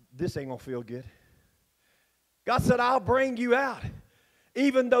 this ain't going to feel good. God said, I'll bring you out.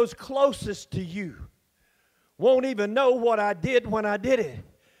 Even those closest to you won't even know what I did when I did it.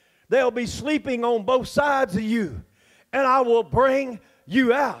 They'll be sleeping on both sides of you, and I will bring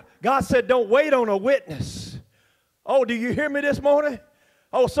you out. God said, don't wait on a witness. Oh, do you hear me this morning?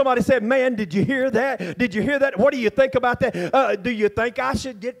 Oh, somebody said, man, did you hear that? Did you hear that? What do you think about that? Do you think I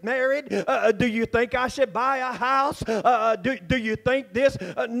should get married? Do you think I should buy a house? Do you think this?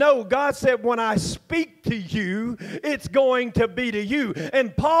 No, God said, when I speak to you, it's going to be to you.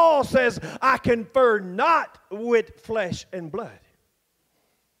 And Paul says, I confer not with flesh and blood.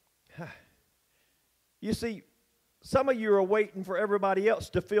 You see, some of you are waiting for everybody else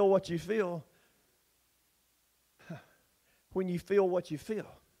to feel what you feel. When you feel what you feel.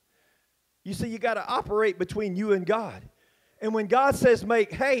 You see, you got to operate between you and God. And when God says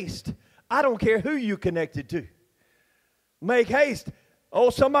make haste, I don't care who you connected to. Make haste. Oh,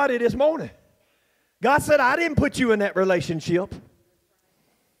 somebody this morning. God said, I didn't put you in that relationship.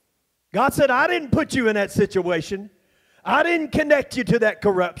 God said, I didn't put you in that situation. I didn't connect you to that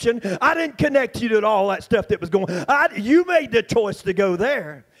corruption. I didn't connect you to all that stuff that was going on. You made the choice to go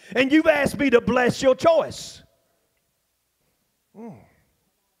there. And you've asked me to bless your choice.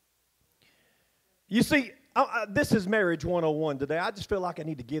 You see, this is Marriage 101 today. I just feel like I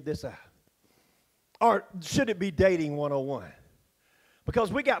need to give this out. Or should it be Dating 101?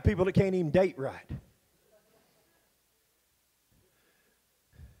 Because we got people that can't even date right.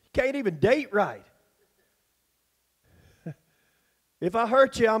 Can't even date right. If I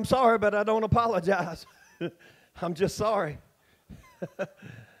hurt you, I'm sorry, but I don't apologize. I'm just sorry.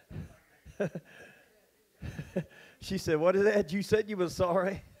 She said, what is that? You said you were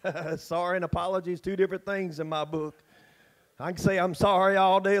sorry. Sorry and apology is two different things in my book. I can say I'm sorry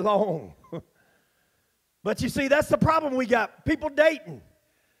all day long. But you see, that's the problem we got. People dating.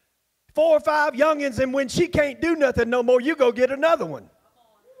 4 or 5 youngins, and when she can't do nothing no more, you go get another one.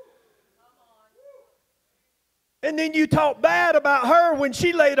 And then you talk bad about her when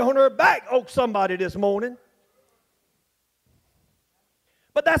she laid on her back. Oh, somebody this morning.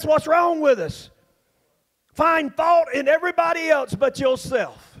 But that's what's wrong with us. Find fault in everybody else but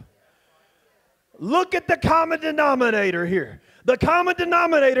yourself. Look at the common denominator here. The common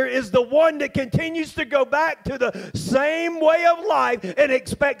denominator is the one that continues to go back to the same way of life and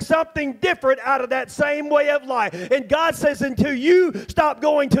expect something different out of that same way of life. And God says, until you stop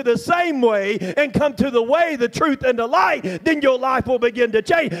going to the same way and come to the way, the truth, and the light, then your life will begin to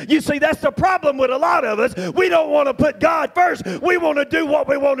change. You see, that's the problem with a lot of us. We don't want to put God first. We want to do what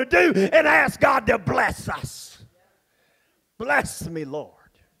we want to do and ask God to bless us. Bless me, Lord.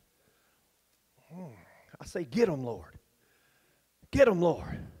 I say, get them, Lord. Get them,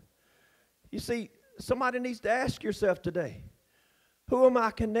 Lord. You see, somebody needs to ask yourself today, who am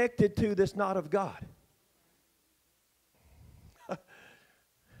I connected to that's not of God?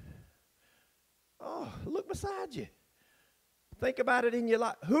 Oh, look beside you. Think about it in your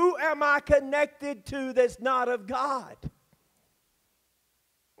life. Who am I connected to that's not of God?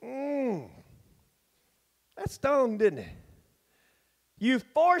 That stung, didn't it? You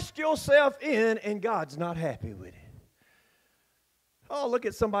forced yourself in, and God's not happy with it. Oh, look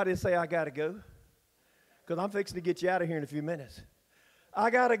at somebody and say, I got to go. Because I'm fixing to get you out of here in a few minutes.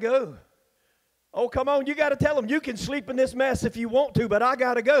 I got to go. Oh, come on, you got to tell them, you can sleep in this mess if you want to, but I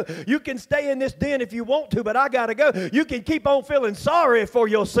got to go. You can stay in this den if you want to, but I got to go. You can keep on feeling sorry for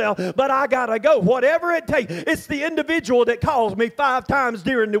yourself, but I got to go. Whatever it takes. It's the individual that calls me 5 times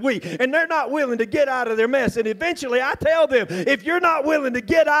during the week, and they're not willing to get out of their mess. And eventually I tell them, if you're not willing to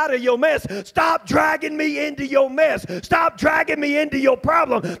get out of your mess, stop dragging me into your mess. Stop dragging me into your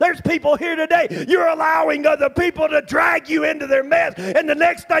problem. There's people here today, you're allowing other people to drag you into their mess, and the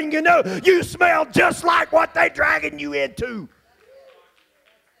next thing you know, you smell just like what they're dragging you into.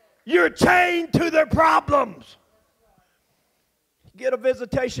 You're chained to their problems. Get a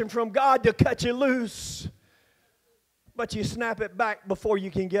visitation from God to cut you loose, but you snap it back before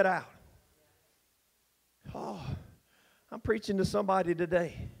you can get out. Oh, I'm preaching to somebody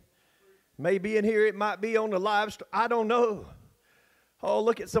today. Maybe in here, it might be on the live stream. I don't know. Oh,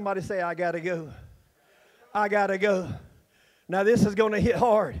 look at somebody say, I got to go. I got to go. Now, this is going to hit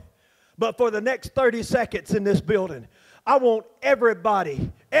hard. But for the next 30 seconds in this building, I want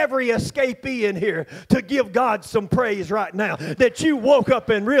everybody, every escapee in here to give God some praise right now that you woke up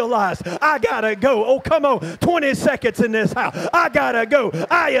and realized, I gotta go. Oh, come on, 20 seconds in this house. I gotta go.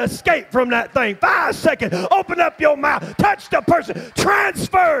 I escaped from that thing. 5 seconds. Open up your mouth. Touch the person.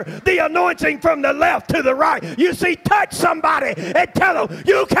 Transfer the anointing from the left to the right. You see, touch somebody and tell them,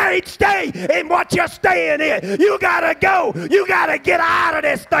 you can't stay in what you're staying in. You gotta go. You gotta get out of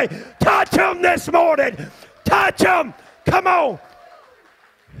this thing. Touch them this morning. Touch them. Come on.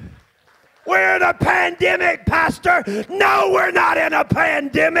 We're in a pandemic, Pastor. No, we're not in a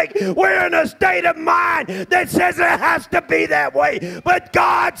pandemic. We're in a state of mind that says it has to be that way. But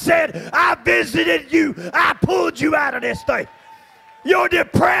God said, I visited you. I pulled you out of this thing. You're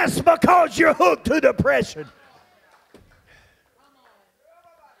depressed because you're hooked to depression.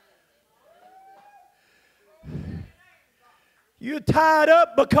 You're tied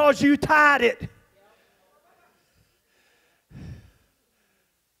up because you tied it.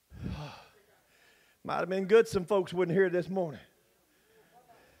 Might have been good some folks wouldn't hear this morning.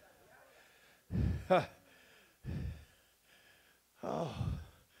 Oh,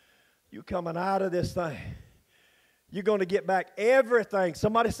 you coming out of this thing. You're going to get back everything.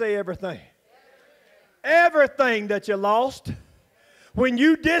 Somebody say everything. Everything that you lost. When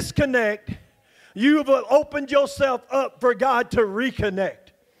you disconnect, you've opened yourself up for God to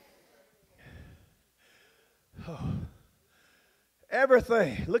reconnect. Oh.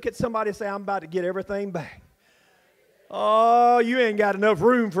 Everything. Look at somebody and say, I'm about to get everything back. Oh, you ain't got enough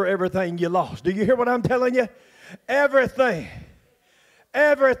room for everything you lost. Do you hear what I'm telling you? Everything.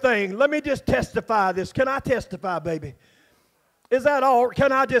 Everything. Let me just testify this. Can I testify, baby? Is that all?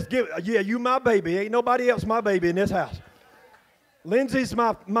 Can I just give? Yeah, you my baby. Ain't nobody else my baby in this house. Lindsay's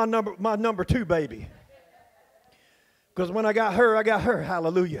my number 2 baby. Because when I got her, I got her.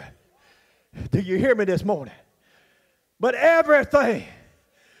 Hallelujah. Do you hear me this morning? But everything,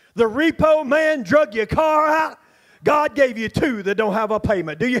 the repo man drug your car out. God gave you 2 that don't have a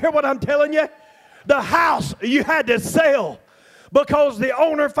payment. Do you hear what I'm telling you? The house you had to sell because the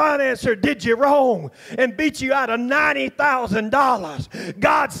owner financier did you wrong and beat you out of $90,000.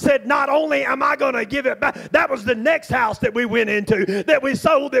 God said, not only am I going to give it back, that was the next house that we went into, that we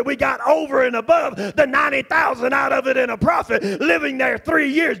sold, that we got over and above the $90,000 out of it in a profit, living there 3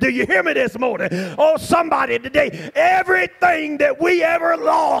 years. Do you hear me this morning? Oh, somebody today, everything that we ever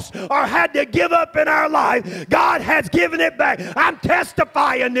lost or had to give up in our life, God has given it back. I'm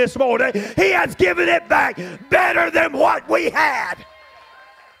testifying this morning. He has given it back better than what we had.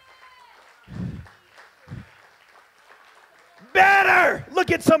 Better.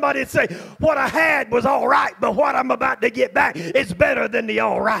 Look at somebody and say, what I had was all right, but what I'm about to get back is better than the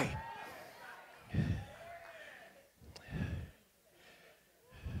all right.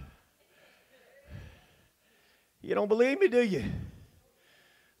 You don't believe me, do you?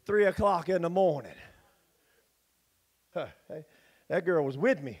 3 o'clock in the morning. That girl was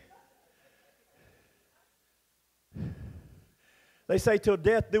with me. They say till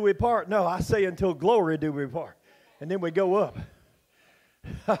death do we part. No, I say until glory do we part. And then we go up.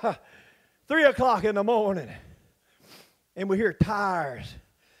 3 o'clock in the morning. And we hear tires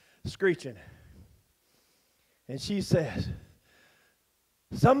screeching. And she says,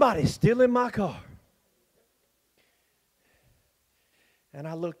 somebody's stealing my car. And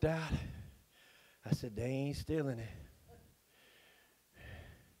I looked out. I said, they ain't stealing it.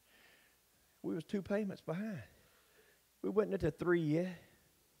 We was 2 payments behind. We wasn't into 3 yet.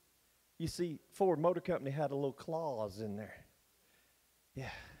 You see, Ford Motor Company had a little clause in there. Yeah.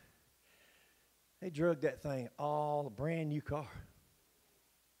 They drug that thing all a brand new car.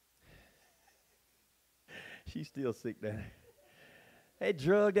 She's still sick down there. They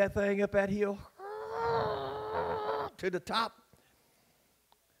drug that thing up that hill to the top.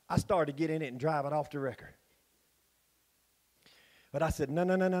 I started to get in it and drive it off the record. But I said, no.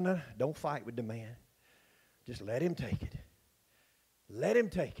 Don't fight with the man. Just let him take it. Let him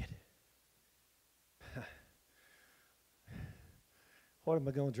take it. What am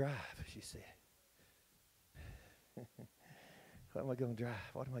I going to drive? She said. What am I going to drive?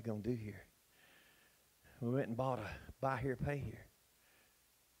 What am I going to do here? We went and bought a buy here, pay here.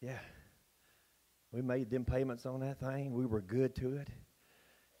 Yeah. We made them payments on that thing. We were good to it.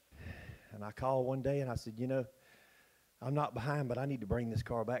 And I called one day and I said, you know, I'm not behind, but I need to bring this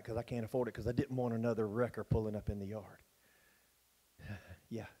car back because I can't afford it because I didn't want another wrecker pulling up in the yard.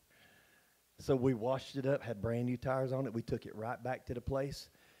 Yeah. So we washed it up, had brand new tires on it. We took it right back to the place,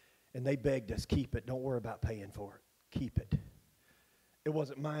 and they begged us, keep it. Don't worry about paying for it. Keep it. It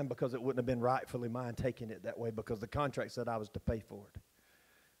wasn't mine because it wouldn't have been rightfully mine taking it that way because the contract said I was to pay for it.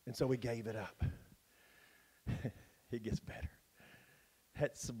 And so we gave it up. It gets better.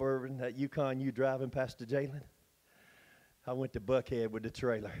 That Suburban, that Yukon you driving, Pastor Jalen, I went to Buckhead with the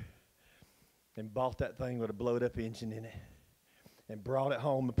trailer and bought that thing with a blowed-up engine in it and brought it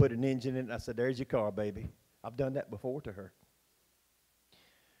home and put an engine in it. And I said, there's your car, baby. I've done that before to her.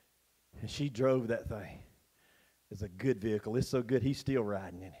 And she drove that thing. It's a good vehicle. It's so good, he's still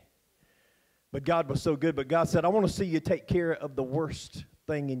riding in it. But God was so good. But God said, I want to see you take care of the worst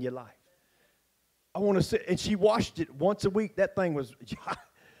thing in your life. I want to see. And she washed it once a week. That thing was,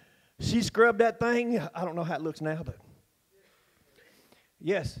 she scrubbed that thing. I don't know how it looks now, but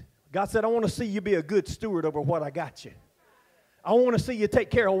yes. God said, I want to see you be a good steward over what I got you. I want to see you take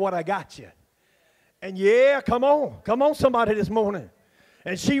care of what I got you. And yeah, come on somebody this morning.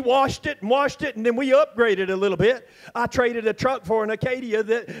 And she washed it, and then we upgraded a little bit. I traded a truck for an Acadia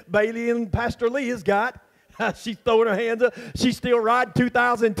that Bailey and Pastor Lee has got. She's throwing her hands up. She's still riding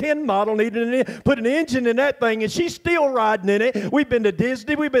 2010 model, put an engine in that thing, and she's still riding in it. We've been to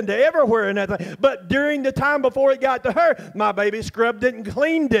Disney. We've been to everywhere in that thing. But during the time before it got to her, my baby scrubbed it and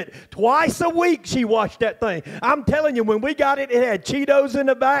cleaned it. Twice a week she washed that thing. I'm telling you, when we got it, it had Cheetos in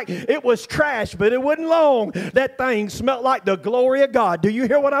the back. It was trash, but it wasn't long. That thing smelled like the glory of God. Do you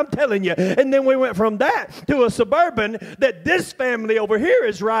hear what I'm telling you? And then we went from that to a Suburban that this family over here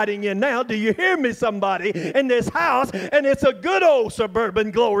is riding in now. Do you hear me, somebody? In this house, and it's a good old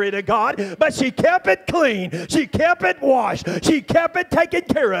Suburban, glory to God, but she kept it clean, she kept it washed, she kept it taken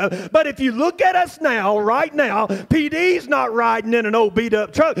care of. But if you look at us now, right now, PD's not riding in an old beat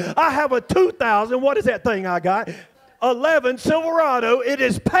up truck. I have a 2000, what is that thing I got? 11 Silverado. It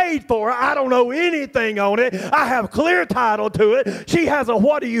is paid for. I don't know anything on it. I have clear title to it. She has a,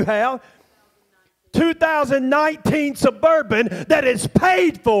 what do you have? 2019 Suburban that is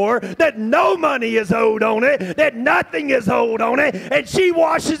paid for, that no money is owed on it, that nothing is owed on it, and she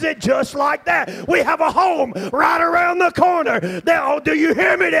washes it just like that. We have a home right around the corner. Oh, do you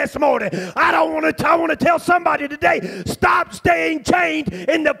hear me this morning? I want to tell somebody today, stop staying chained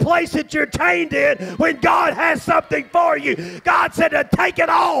in the place that you're chained in when God has something for you. God said to take it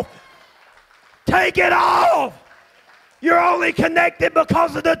off. Take it off. You're only connected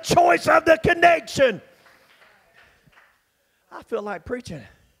because of the choice of the connection. I feel like preaching.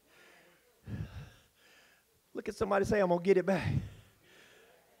 Look at somebody say, I'm going to get it back.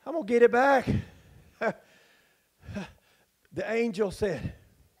 I'm going to get it back. The angel said,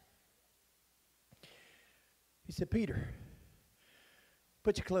 he said, Peter,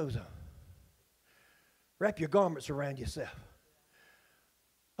 put your clothes on. Wrap your garments around yourself.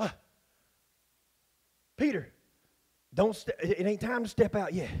 Peter, it ain't time to step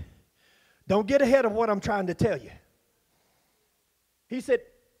out yet. Don't get ahead of what I'm trying to tell you. He said,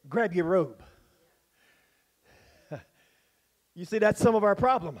 grab your robe. You see, that's some of our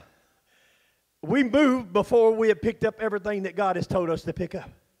problem. We moved before we have picked up everything that God has told us to pick up.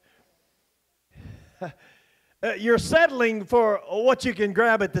 You're settling for what you can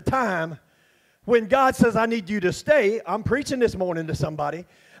grab at the time when God says, I need you to stay. I'm preaching this morning to somebody.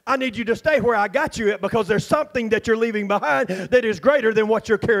 I need you to stay where I got you at, because there's something that you're leaving behind that is greater than what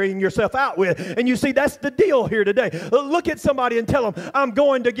you're carrying yourself out with. And you see, that's the deal here today. Look at somebody and tell them, I'm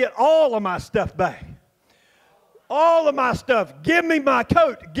going to get all of my stuff back. All of my stuff. Give me my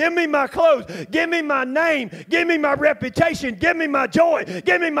coat. Give me my clothes. Give me my name. Give me my reputation. Give me my joy.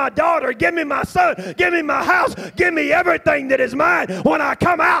 Give me my daughter. Give me my son. Give me my house. Give me everything that is mine. When I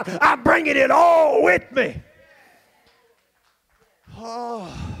come out, I'm bringing it all with me.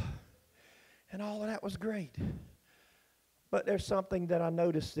 Oh, and all of that was great. But there's something that I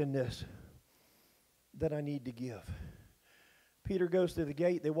noticed in this that I need to give. Peter goes to the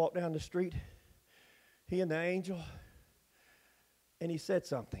gate. They walk down the street. He and the angel. And he said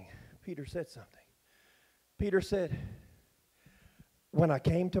something. Peter said something. Peter said, when I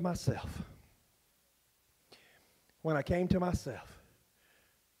came to myself. When I came to myself.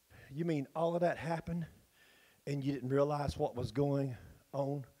 You mean all of that happened and you didn't realize what was going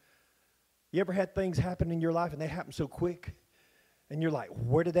on? You ever had things happen in your life and they happen so quick and you're like,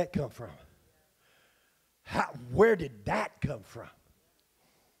 where did that come from? Where did that come from?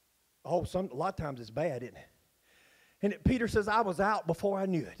 Oh, a lot of times it's bad, isn't it? And Peter says, I was out before I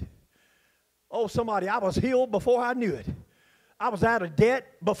knew it. Oh, somebody, I was healed before I knew it. I was out of debt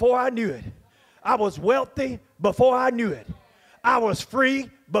before I knew it. I was wealthy before I knew it. I was free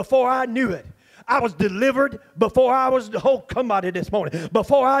before I knew it. I was delivered before I was, oh, somebody this morning,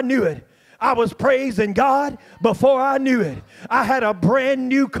 before I knew it. I was praising God before I knew it. I had a brand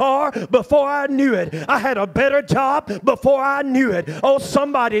new car before I knew it. I had a better job before I knew it. Oh,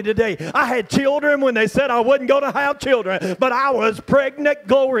 somebody today, I had children when they said I wasn't going to have children, but I was pregnant,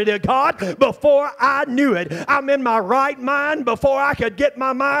 glory to God, before I knew it. I'm in my right mind before I could get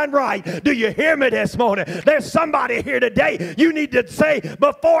my mind right. Do you hear me this morning? There's somebody here today, you need to say,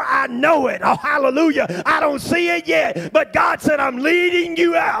 before I know it. Oh, hallelujah. I don't see it yet, but God said, I'm leading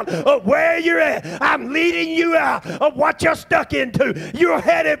you out of where you're at. I'm leading you out of what you're stuck into. You're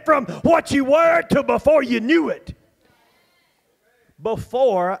headed from what you were to before you knew it.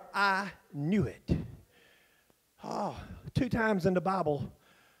 Before I knew it. Oh, 2 times in the Bible,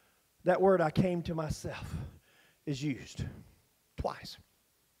 that word I came to myself is used. Twice.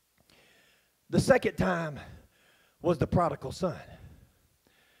 The second time was the prodigal son.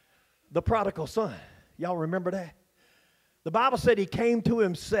 The prodigal son. Y'all remember that? The Bible said he came to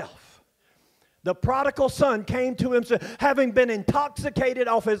himself. The prodigal son came to himself. Having been intoxicated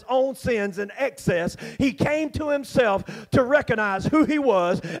off his own sins and excess, he came to himself to recognize who he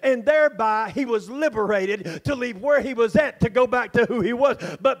was, and thereby he was liberated to leave where he was at to go back to who he was.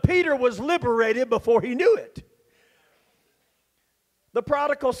 But Peter was liberated before he knew it. The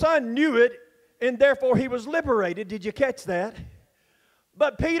prodigal son knew it, and therefore he was liberated. Did you catch that?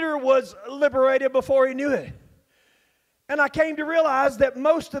 But Peter was liberated before he knew it. And I came to realize that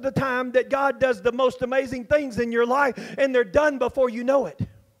most of the time that God does the most amazing things in your life, and they're done before you know it.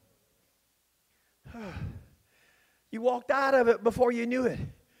 You walked out of it before you knew it.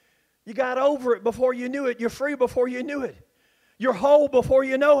 You got over it before you knew it. You're free before you knew it. You're whole before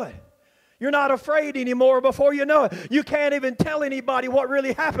you know it. You're not afraid anymore before you know it. You can't even tell anybody what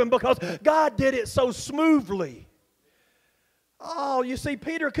really happened because God did it so smoothly. Oh, you see,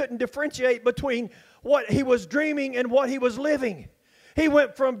 Peter couldn't differentiate between what he was dreaming and what he was living. He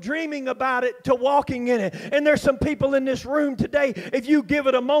went from dreaming about it to walking in it. And there's some people in this room today, if you give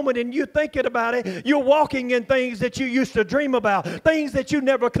it a moment and you think it about it, you're walking in things that you used to dream about, things that you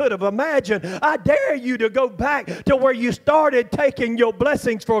never could have imagined. I dare you to go back to where you started taking your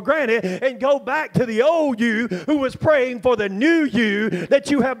blessings for granted and go back to the old you who was praying for the new you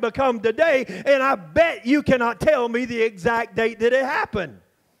that you have become today. And I bet you cannot tell me the exact date that it happened.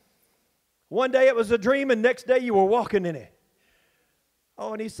 One day it was a dream and next day you were walking in it.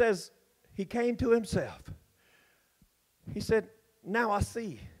 Oh, and he says, he came to himself. He said, now I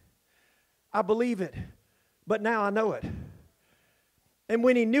see. I believe it, but now I know it. And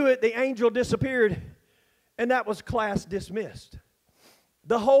when he knew it, the angel disappeared, and that was class dismissed.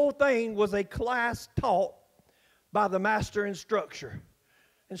 The whole thing was a class taught by the master instructor.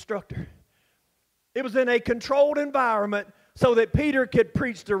 It was in a controlled environment so that Peter could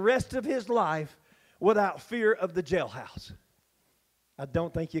preach the rest of his life without fear of the jailhouse. I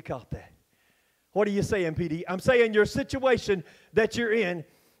don't think you caught that. What are you saying, PD? I'm saying your situation that you're in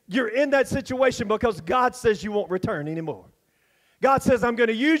that situation because God says you won't return anymore. God says, I'm going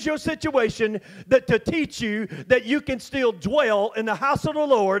to use your situation to teach you that you can still dwell in the house of the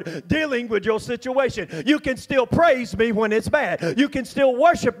Lord dealing with your situation. You can still praise me when it's bad. You can still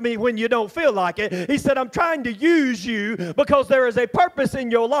worship me when you don't feel like it. He said, I'm trying to use you because there is a purpose in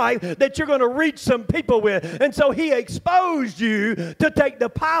your life that you're going to reach some people with. And so he exposed you to take the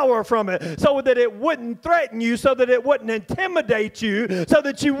power from it so that it wouldn't threaten you, so that it wouldn't intimidate you, so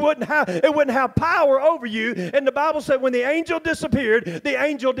that it wouldn't have power over you. And the Bible said when the angel disappeared, the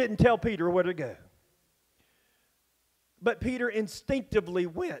angel didn't tell Peter where to go. But Peter instinctively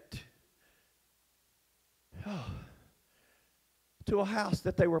went to a house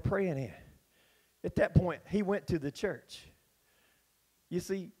that they were praying in. At that point, he went to the church. You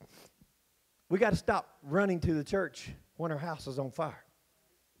see, we got to stop running to the church when our house is on fire.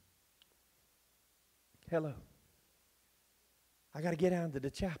 Hello. I got to get down to the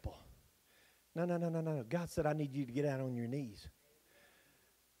chapel. No. God said, I need you to get out on your knees.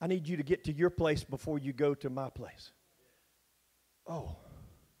 I need you to get to your place before you go to my place. Oh.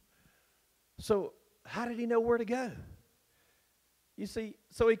 So how did he know where to go? You see,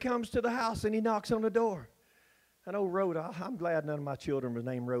 so he comes to the house and he knocks on the door. And oh, Rhoda, I'm glad none of my children were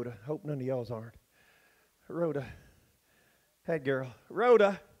named Rhoda. Hope none of y'all's aren't. Rhoda. Hey, girl.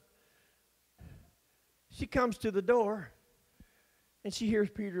 Rhoda. She comes to the door and she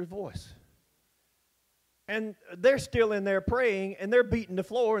hears Peter's voice. And they're still in there praying, and they're beating the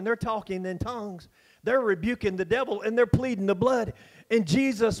floor, and they're talking in tongues. They're rebuking the devil, and they're pleading the blood. And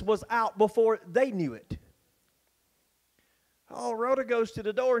Jesus was out before they knew it. Oh, Rhoda goes to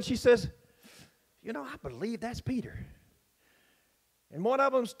the door, and she says, you know, I believe that's Peter. And one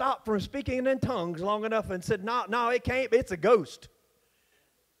of them stopped from speaking in tongues long enough and said, no, it can't. It's a ghost.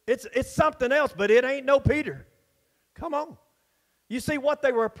 It's something else, but it ain't no Peter. Come on. You see, what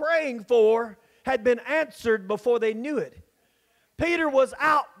they were praying for had been answered before they knew it. Peter was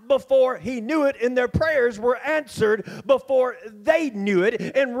out before he knew it, and their prayers were answered before they knew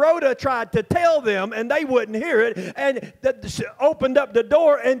it. And Rhoda tried to tell them, and they wouldn't hear it, and she opened up the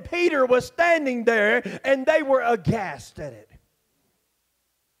door, and Peter was standing there, and they were aghast at it.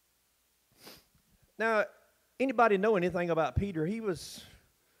 Now, anybody know anything about Peter? He was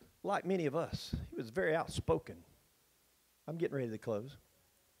like many of us. He was very outspoken. I'm getting ready to close.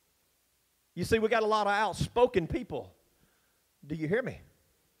 You see, we got a lot of outspoken people. Do you hear me?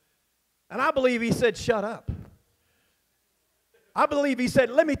 And I believe he said, shut up. I believe he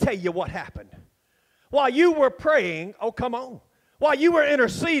said, let me tell you what happened. While you were praying, oh, come on. While you were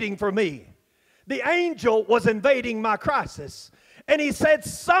interceding for me, the angel was invading my crisis. And he said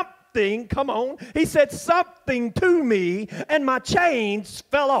something, come on. He said something to me, and my chains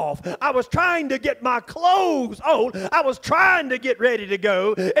fell off. I was trying to get my clothes on. I was trying to get ready to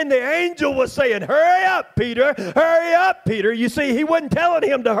go, and the angel was saying, hurry up, Peter. Hurry up, Peter. You see, he wasn't telling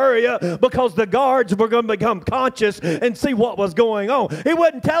him to hurry up because the guards were going to become conscious and see what was going on. He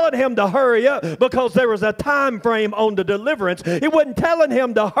wasn't telling him to hurry up because there was a time frame on the deliverance. He wasn't telling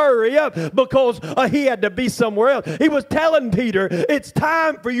him to hurry up because he had to be somewhere else. He was telling Peter, it's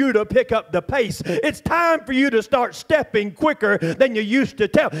time for you to pick up the pace. It's time for you to start stepping quicker than you used to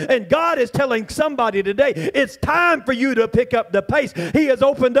tell. And God is telling somebody today, it's time for you to pick up the pace. He has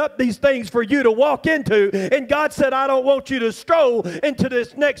opened up these things for you to walk into. And God said, I don't want you to stroll into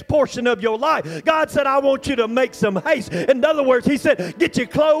this next portion of your life. God said, I want you to make some haste. In other words, he said, get your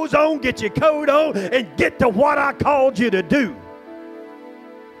clothes on, get your coat on, and get to what I called you to do.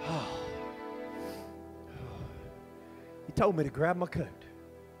 He told me to grab my coat.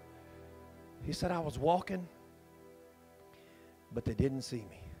 He said I was walking, but they didn't see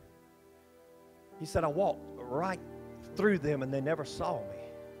me. He said I walked right through them and they never saw me.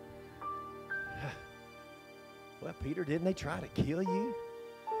 Well, Peter, didn't they try to kill you?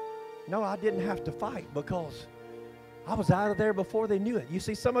 No, I didn't have to fight because I was out of there before they knew it. You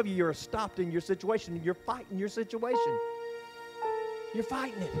see, some of you are stopped in your situation and you're fighting your situation. You're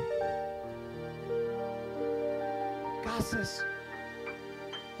fighting it. God says,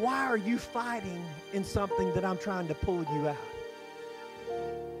 why are you fighting in something that I'm trying to pull you out?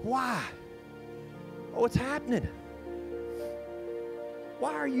 Why? Oh, it's happening.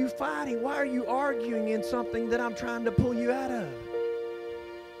 Why are you fighting? Why are you arguing in something that I'm trying to pull you out of?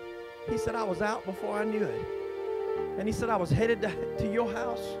 He said, I was out before I knew it. And he said, I was headed to your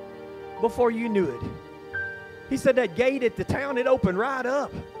house before you knew it. He said, that gate at the town, it opened right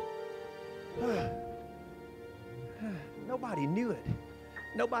up. Nobody knew it.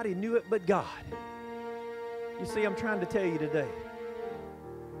 Nobody knew it but God. You see, I'm trying to tell you today,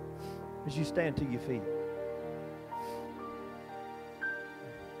 as you stand to your feet,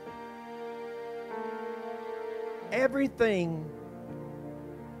 everything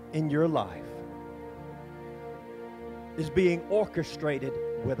in your life is being orchestrated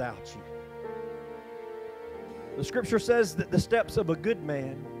without you. The scripture says that the steps of a good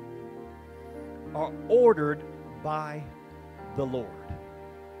man are ordered by the Lord.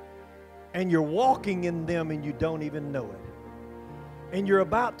 And you're walking in them and you don't even know it. And you're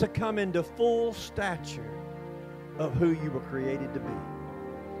about to come into full stature of who you were created to be.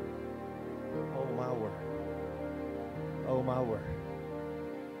 Oh, my word. Oh, my word.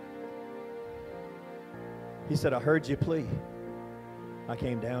 He said, I heard you plea. I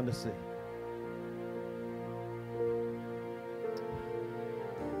came down to see.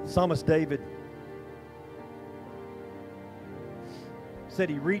 Psalmist David said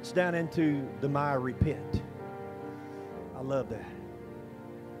he reached down into the miry pit. I love that.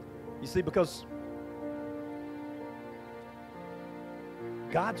 You see, because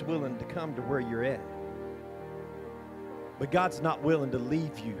God's willing to come to where you're at, but God's not willing to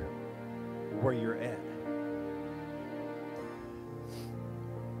leave you where you're at.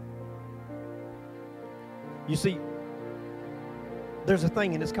 You see, there's a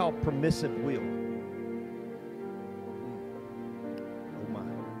thing, and it's called permissive will.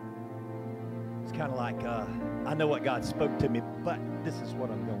 Kind of like, I know what God spoke to me, but this is what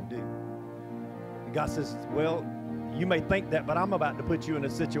I'm going to do. And God says, well, you may think that, but I'm about to put you in a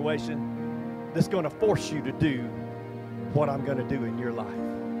situation that's going to force you to do what I'm going to do in your life.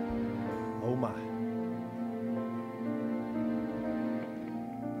 Oh, my.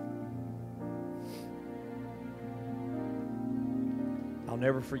 I'll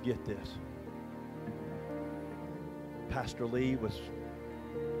never forget this. Pastor Lee was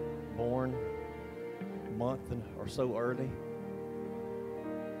born month or so early.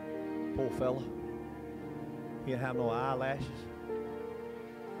 Poor fella. He didn't have no eyelashes.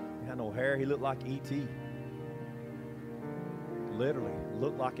 He had no hair. He looked like E.T. Literally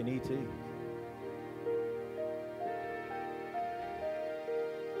looked like an E.T.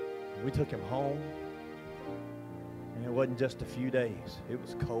 We took him home. And it wasn't just a few days. It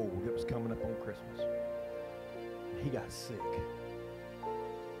was cold. It was coming up on Christmas. He got sick.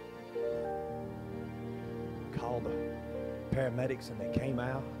 Called the paramedics and they came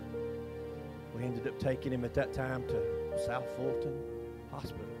out. We ended up taking him at that time to South Fulton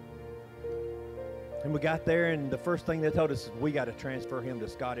Hospital. And we got there, and the first thing they told us is we got to transfer him to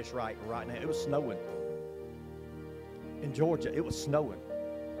Scottish Rite right now. It was snowing. In Georgia, it was snowing.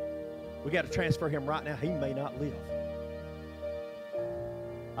 We got to transfer him right now. He may not live.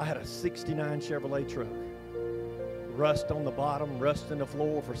 I had a 69 Chevrolet truck. Rust on the bottom, rust in the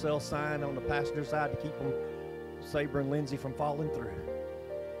floor, for sale sign on the passenger side to keep them, Saber and Lindsay, from falling through.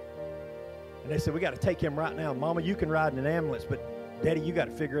 And they said, we got to take him right now. Mama, you can ride in an ambulance, but Daddy, you got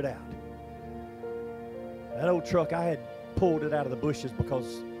to figure it out. That old truck, I had pulled it out of the bushes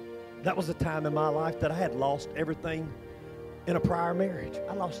because that was a time in my life that I had lost everything in a prior marriage.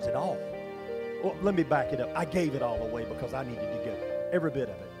 I lost it all. Well, let me back it up. I gave it all away because I needed to go. Every bit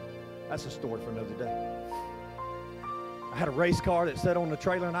of it. That's a story for another day. I had a race car that sat on the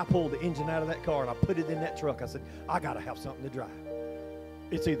trailer, and I pulled the engine out of that car, and I put it in that truck. I said, I got to have something to drive.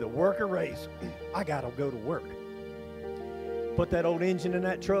 It's either work or race. I got to go to work. Put that old engine in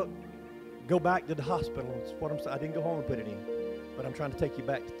that truck, go back to the hospital. That's what I'm saying. I didn't go home and put it in, but I'm trying to take you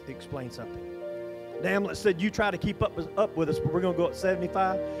back to explain something. The ambulance said, you try to keep up with us, but we're going to go at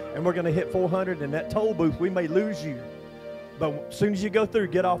 75, and we're going to hit 400, and that toll booth, we may lose you. But as soon as you go through,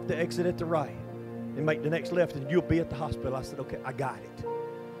 get off the exit at the right and make the next left, and you'll be at the hospital. I said, okay, I got it.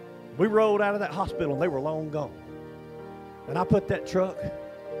 We rolled out of that hospital, and they were long gone. And I put that truck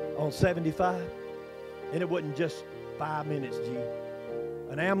on 75, and it wasn't just 5 minutes, G.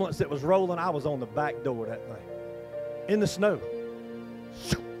 An ambulance that was rolling, I was on the back door of that thing. In the snow.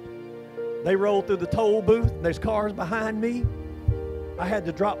 They rolled through the toll booth. There's cars behind me. I had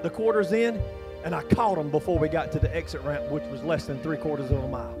to drop the quarters in, and I caught them before we got to the exit ramp, which was less than 3/4 of a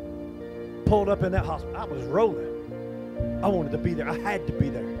mile. Pulled up in that hospital. I was rolling. I wanted to be there. I had to be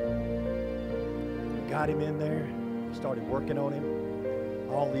there. Got him in there. Started working on him.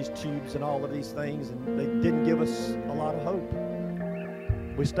 All these tubes and all of these things, and they didn't give us a lot of hope.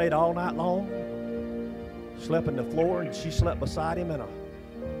 We stayed all night long. Slept on the floor, and she slept beside him in a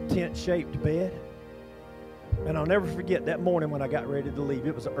tent-shaped bed. And I'll never forget that morning when I got ready to leave.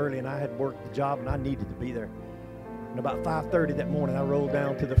 It was early, and I had worked the job, and I needed to be there. And about 5:30 that morning, I rolled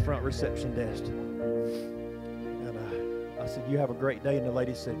down to the front reception desk. And I said, you have a great day. And the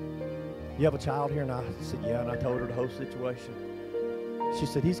lady said, you have a child here? And I said, yeah. And I told her the whole situation. She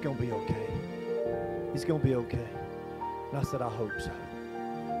said, he's going to be okay. He's going to be okay. And I said, I hope so.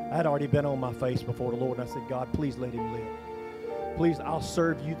 I had already been on my face before the Lord, and I said, God, please let him live. Please, I'll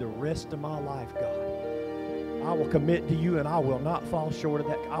serve you the rest of my life, God. I will commit to you, and I will not fall short of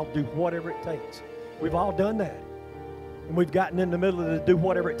that. I'll do whatever it takes. We've all done that. And we've gotten in the middle of the do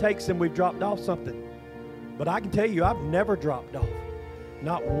whatever it takes, and we've dropped off something. But I can tell you, I've never dropped off.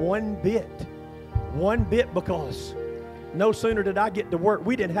 Not one bit. One bit, because no sooner did I get to work.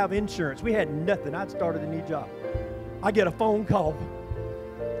 We didn't have insurance. We had nothing. I'd started a new job. I get a phone call,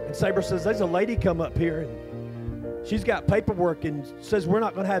 and Saber says, there's a lady come up here, and she's got paperwork and says we're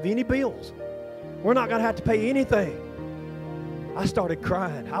not going to have any bills. We're not going to have to pay anything. I started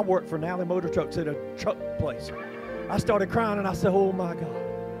crying. I worked for Nally Motor Trucks at a truck place. I started crying, and I said, oh, my God.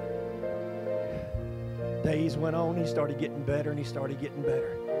 Days went on. He started getting better, and he started getting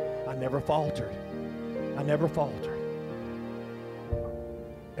better. I never faltered. I never faltered.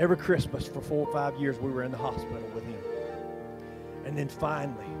 Every Christmas for 4 or 5 years, we were in the hospital with him. And then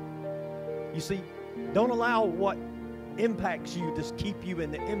finally, you see, don't allow what impacts you to keep you in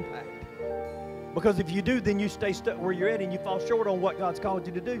the impact. Because if you do, then you stay stuck where you're at and you fall short on what God's called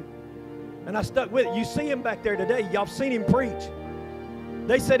you to do. And I stuck with it. You see him back there today. Y'all seen him preach.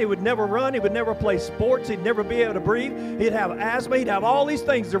 They said he would never run. He would never play sports. He'd never be able to breathe. He'd have asthma. He'd have all these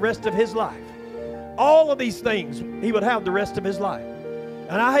things the rest of his life. All of these things he would have the rest of his life.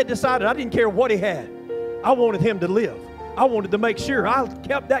 And I had decided I didn't care what he had. I wanted him to live. I wanted to make sure I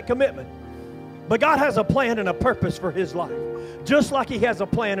kept that commitment. But God has a plan and a purpose for his life. Just like he has a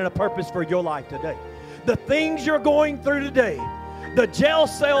plan and a purpose for your life today. The things you're going through today, the jail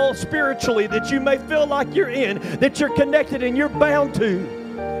cell spiritually that you may feel like you're in, that you're connected and you're bound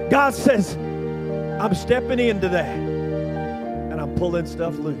to, God says, I'm stepping into that. And I'm pulling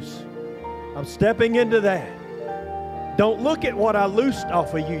stuff loose. I'm stepping into that. Don't look at what I loosed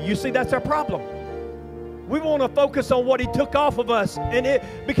off of you. You see, that's our problem. We want to focus on what he took off of us, and it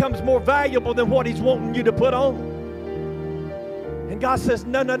becomes more valuable than what he's wanting you to put on. And God says,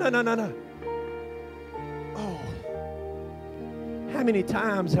 no, no, no, no, no, no. Oh, how many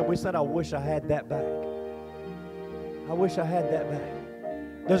times have we said, I wish I had that back? I wish I had that back.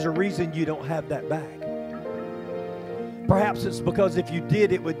 There's a reason you don't have that back. Perhaps it's because if you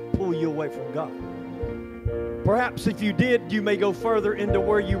did, it would pull you away from God. Perhaps if you did, you may go further into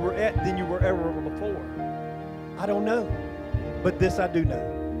where you were at than you were ever before. I don't know. But this I do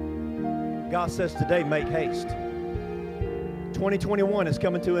know. God says today, make haste. 2021 is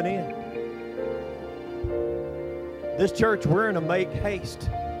coming to an end. This church, we're in a make haste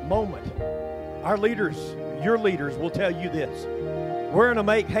moment. Our leaders, your leaders will tell you this. We're in a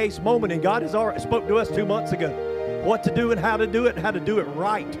make haste moment, and God has already spoke to us 2 months ago what to do and how to do it and how to do it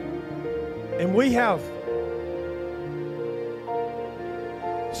right. And we have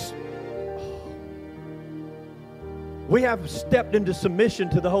stepped into submission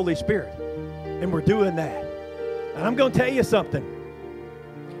to the Holy Spirit, and we're doing that. And I'm going to tell you something.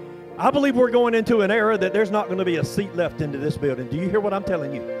 I believe we're going into an era that there's not going to be a seat left into this building. Do you hear what I'm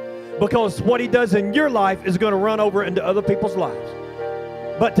telling you? Because what he does in your life is going to run over into other people's lives.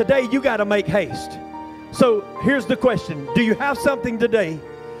 But today you got to make haste. So here's the question. Do you have something today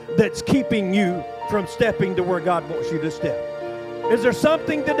that's keeping you from stepping to where God wants you to step? Is there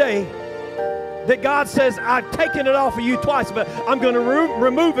something today that God says, I've taken it off of you twice, but I'm going to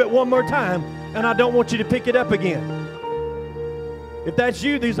remove it one more time, and I don't want you to pick it up again? If that's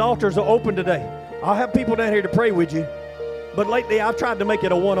you, these altars are open today. I'll have people down here to pray with you. But lately, I've tried to make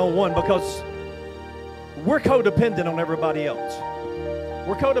it a one-on-one because we're codependent on everybody else.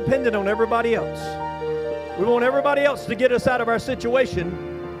 We're codependent on everybody else. We want everybody else to get us out of our situation.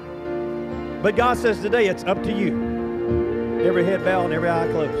 But God says today, it's up to you. Every head bowed and every eye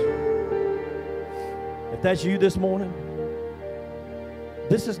closed. If that's you this morning,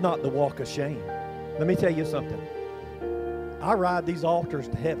 this is not the walk of shame. Let me tell you something. I ride these altars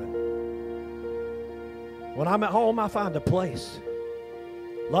to heaven. When I'm at home, I find a place.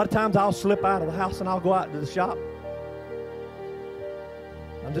 A lot of times I'll slip out of the house and I'll go out to the shop.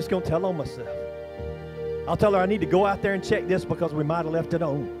 I'm just going to tell on myself. I'll tell her I need to go out there and check this because we might have left it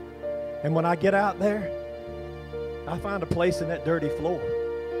on. And when I get out there, I find a place in that dirty floor.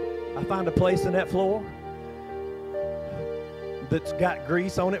 I find a place in that floor that's got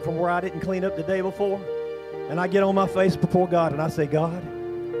grease on it from where I didn't clean up the day before. And I get on my face before God and I say, God,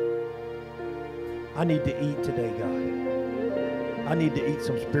 I need to eat today, God. I need to eat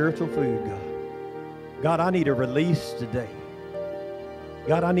some spiritual food, God. God, I need a release today.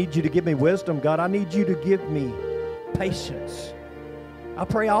 God, I need you to give me wisdom. God, I need you to give me patience. I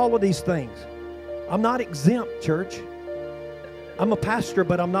pray all of these things. I'm not exempt, church. I'm a pastor,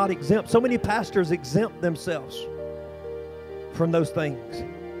 but I'm not exempt. So many pastors exempt themselves from those things.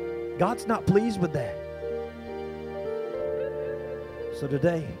 God's not pleased with that. So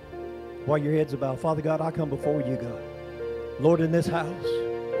today, while your heads are bowed, Father God, I come before you, God. Lord, in this house,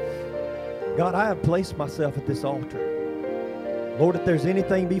 God, I have placed myself at this altar. Lord, if there's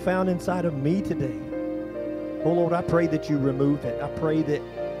anything be found inside of me today, oh Lord, I pray that you remove it. I pray that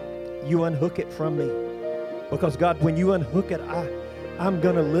you unhook it from me. Because God, when you unhook it, I'm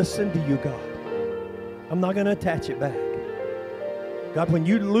going to listen to you, God. I'm not going to attach it back. God, when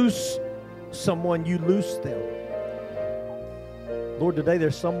you loose someone, you loose them. Lord, today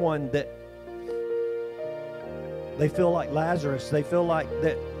there's someone that they feel like Lazarus. They feel like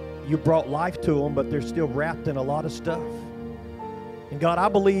that you brought life to them, but they're still wrapped in a lot of stuff. And God, I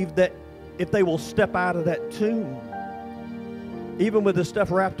believe that if they will step out of that tomb, even with the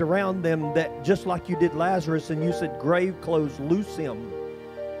stuff wrapped around them, that just like you did Lazarus and you said grave clothes, loose him,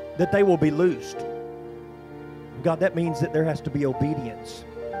 that they will be loosed. God, that means that there has to be obedience.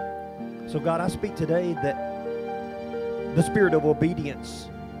 So God, I speak today that the spirit of obedience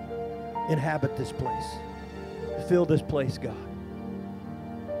inhabit this place. Fill this place, God.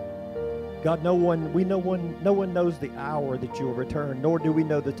 God, no one knows the hour that you'll return, nor do we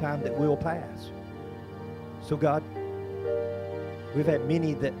know the time that will pass. So God, we've had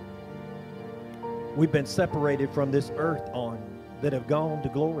many that we've been separated from this earth on, that have gone to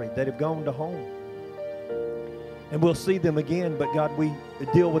glory, that have gone to home. And we'll see them again, but God, we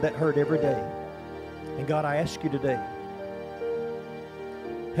deal with that hurt every day. And God, I ask you today,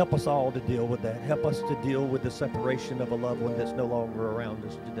 help us all to deal with that. Help us to deal with the separation of a loved one that's no longer around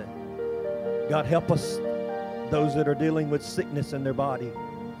us today. God, help us, those that are dealing with sickness in their body.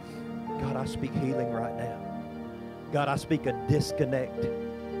 God, I speak healing right now. God, I speak a disconnect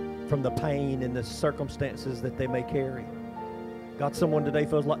from the pain and the circumstances that they may carry. God, someone today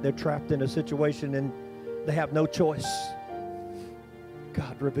feels like they're trapped in a situation and they have no choice.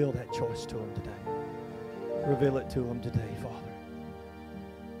 God, reveal that choice to them today. Reveal it to them today, Father.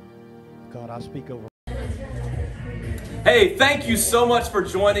 God, I speak over. Hey, thank you so much for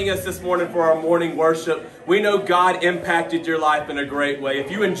joining us this morning for our morning worship. We know God impacted your life in a great way. If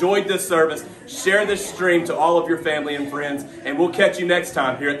you enjoyed this service, share this stream to all of your family and friends, and we'll catch you next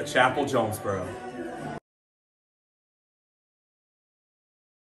time here at the Chapel Jonesboro.